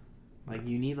space? Like,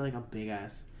 you need like a big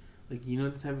ass, like, you know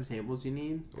the type of tables you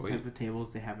need. The type of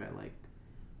tables they have at like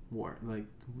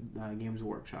Games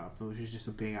Workshop, which is just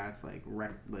a big ass like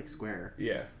square.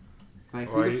 Yeah. It's like,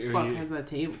 who the fuck has that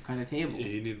kind of table? Yeah,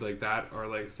 you need like that or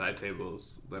like side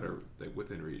tables that are like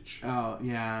within reach. Oh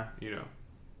yeah. You know.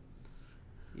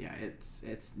 Yeah, it's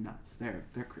nuts. They're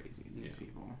crazy, these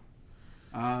people.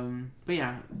 But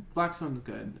yeah, Blackstone's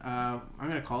good. I'm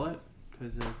gonna call it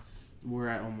because we're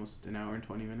at almost an hour and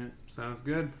 20 minutes. Sounds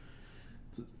good.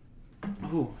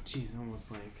 Oh, jeez, almost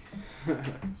like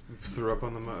threw up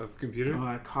on the computer. Oh,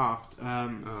 I coughed.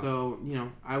 So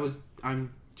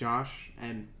I'm Josh,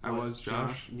 and I was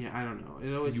Josh. Yeah, I don't know.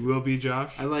 It always you will be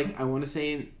Josh. I want to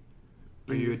say.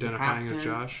 Are you identifying as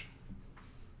Josh?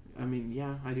 I mean,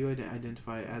 yeah, I do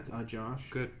identify as a Josh.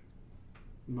 Good.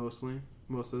 Most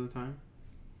of the time.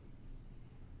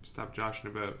 Stop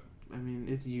joshing about. I mean,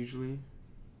 it's usually,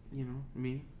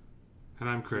 me. And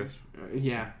I'm Chris.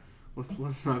 Yeah.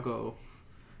 Let's not go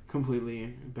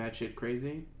completely batshit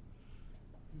crazy.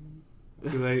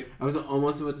 Too late. I was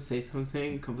almost about to say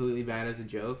something completely bad as a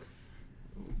joke,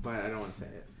 but I don't want to say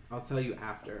it. I'll tell you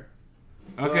after.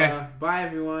 So, okay. Bye,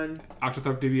 everyone.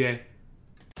 Octothorpe DBA.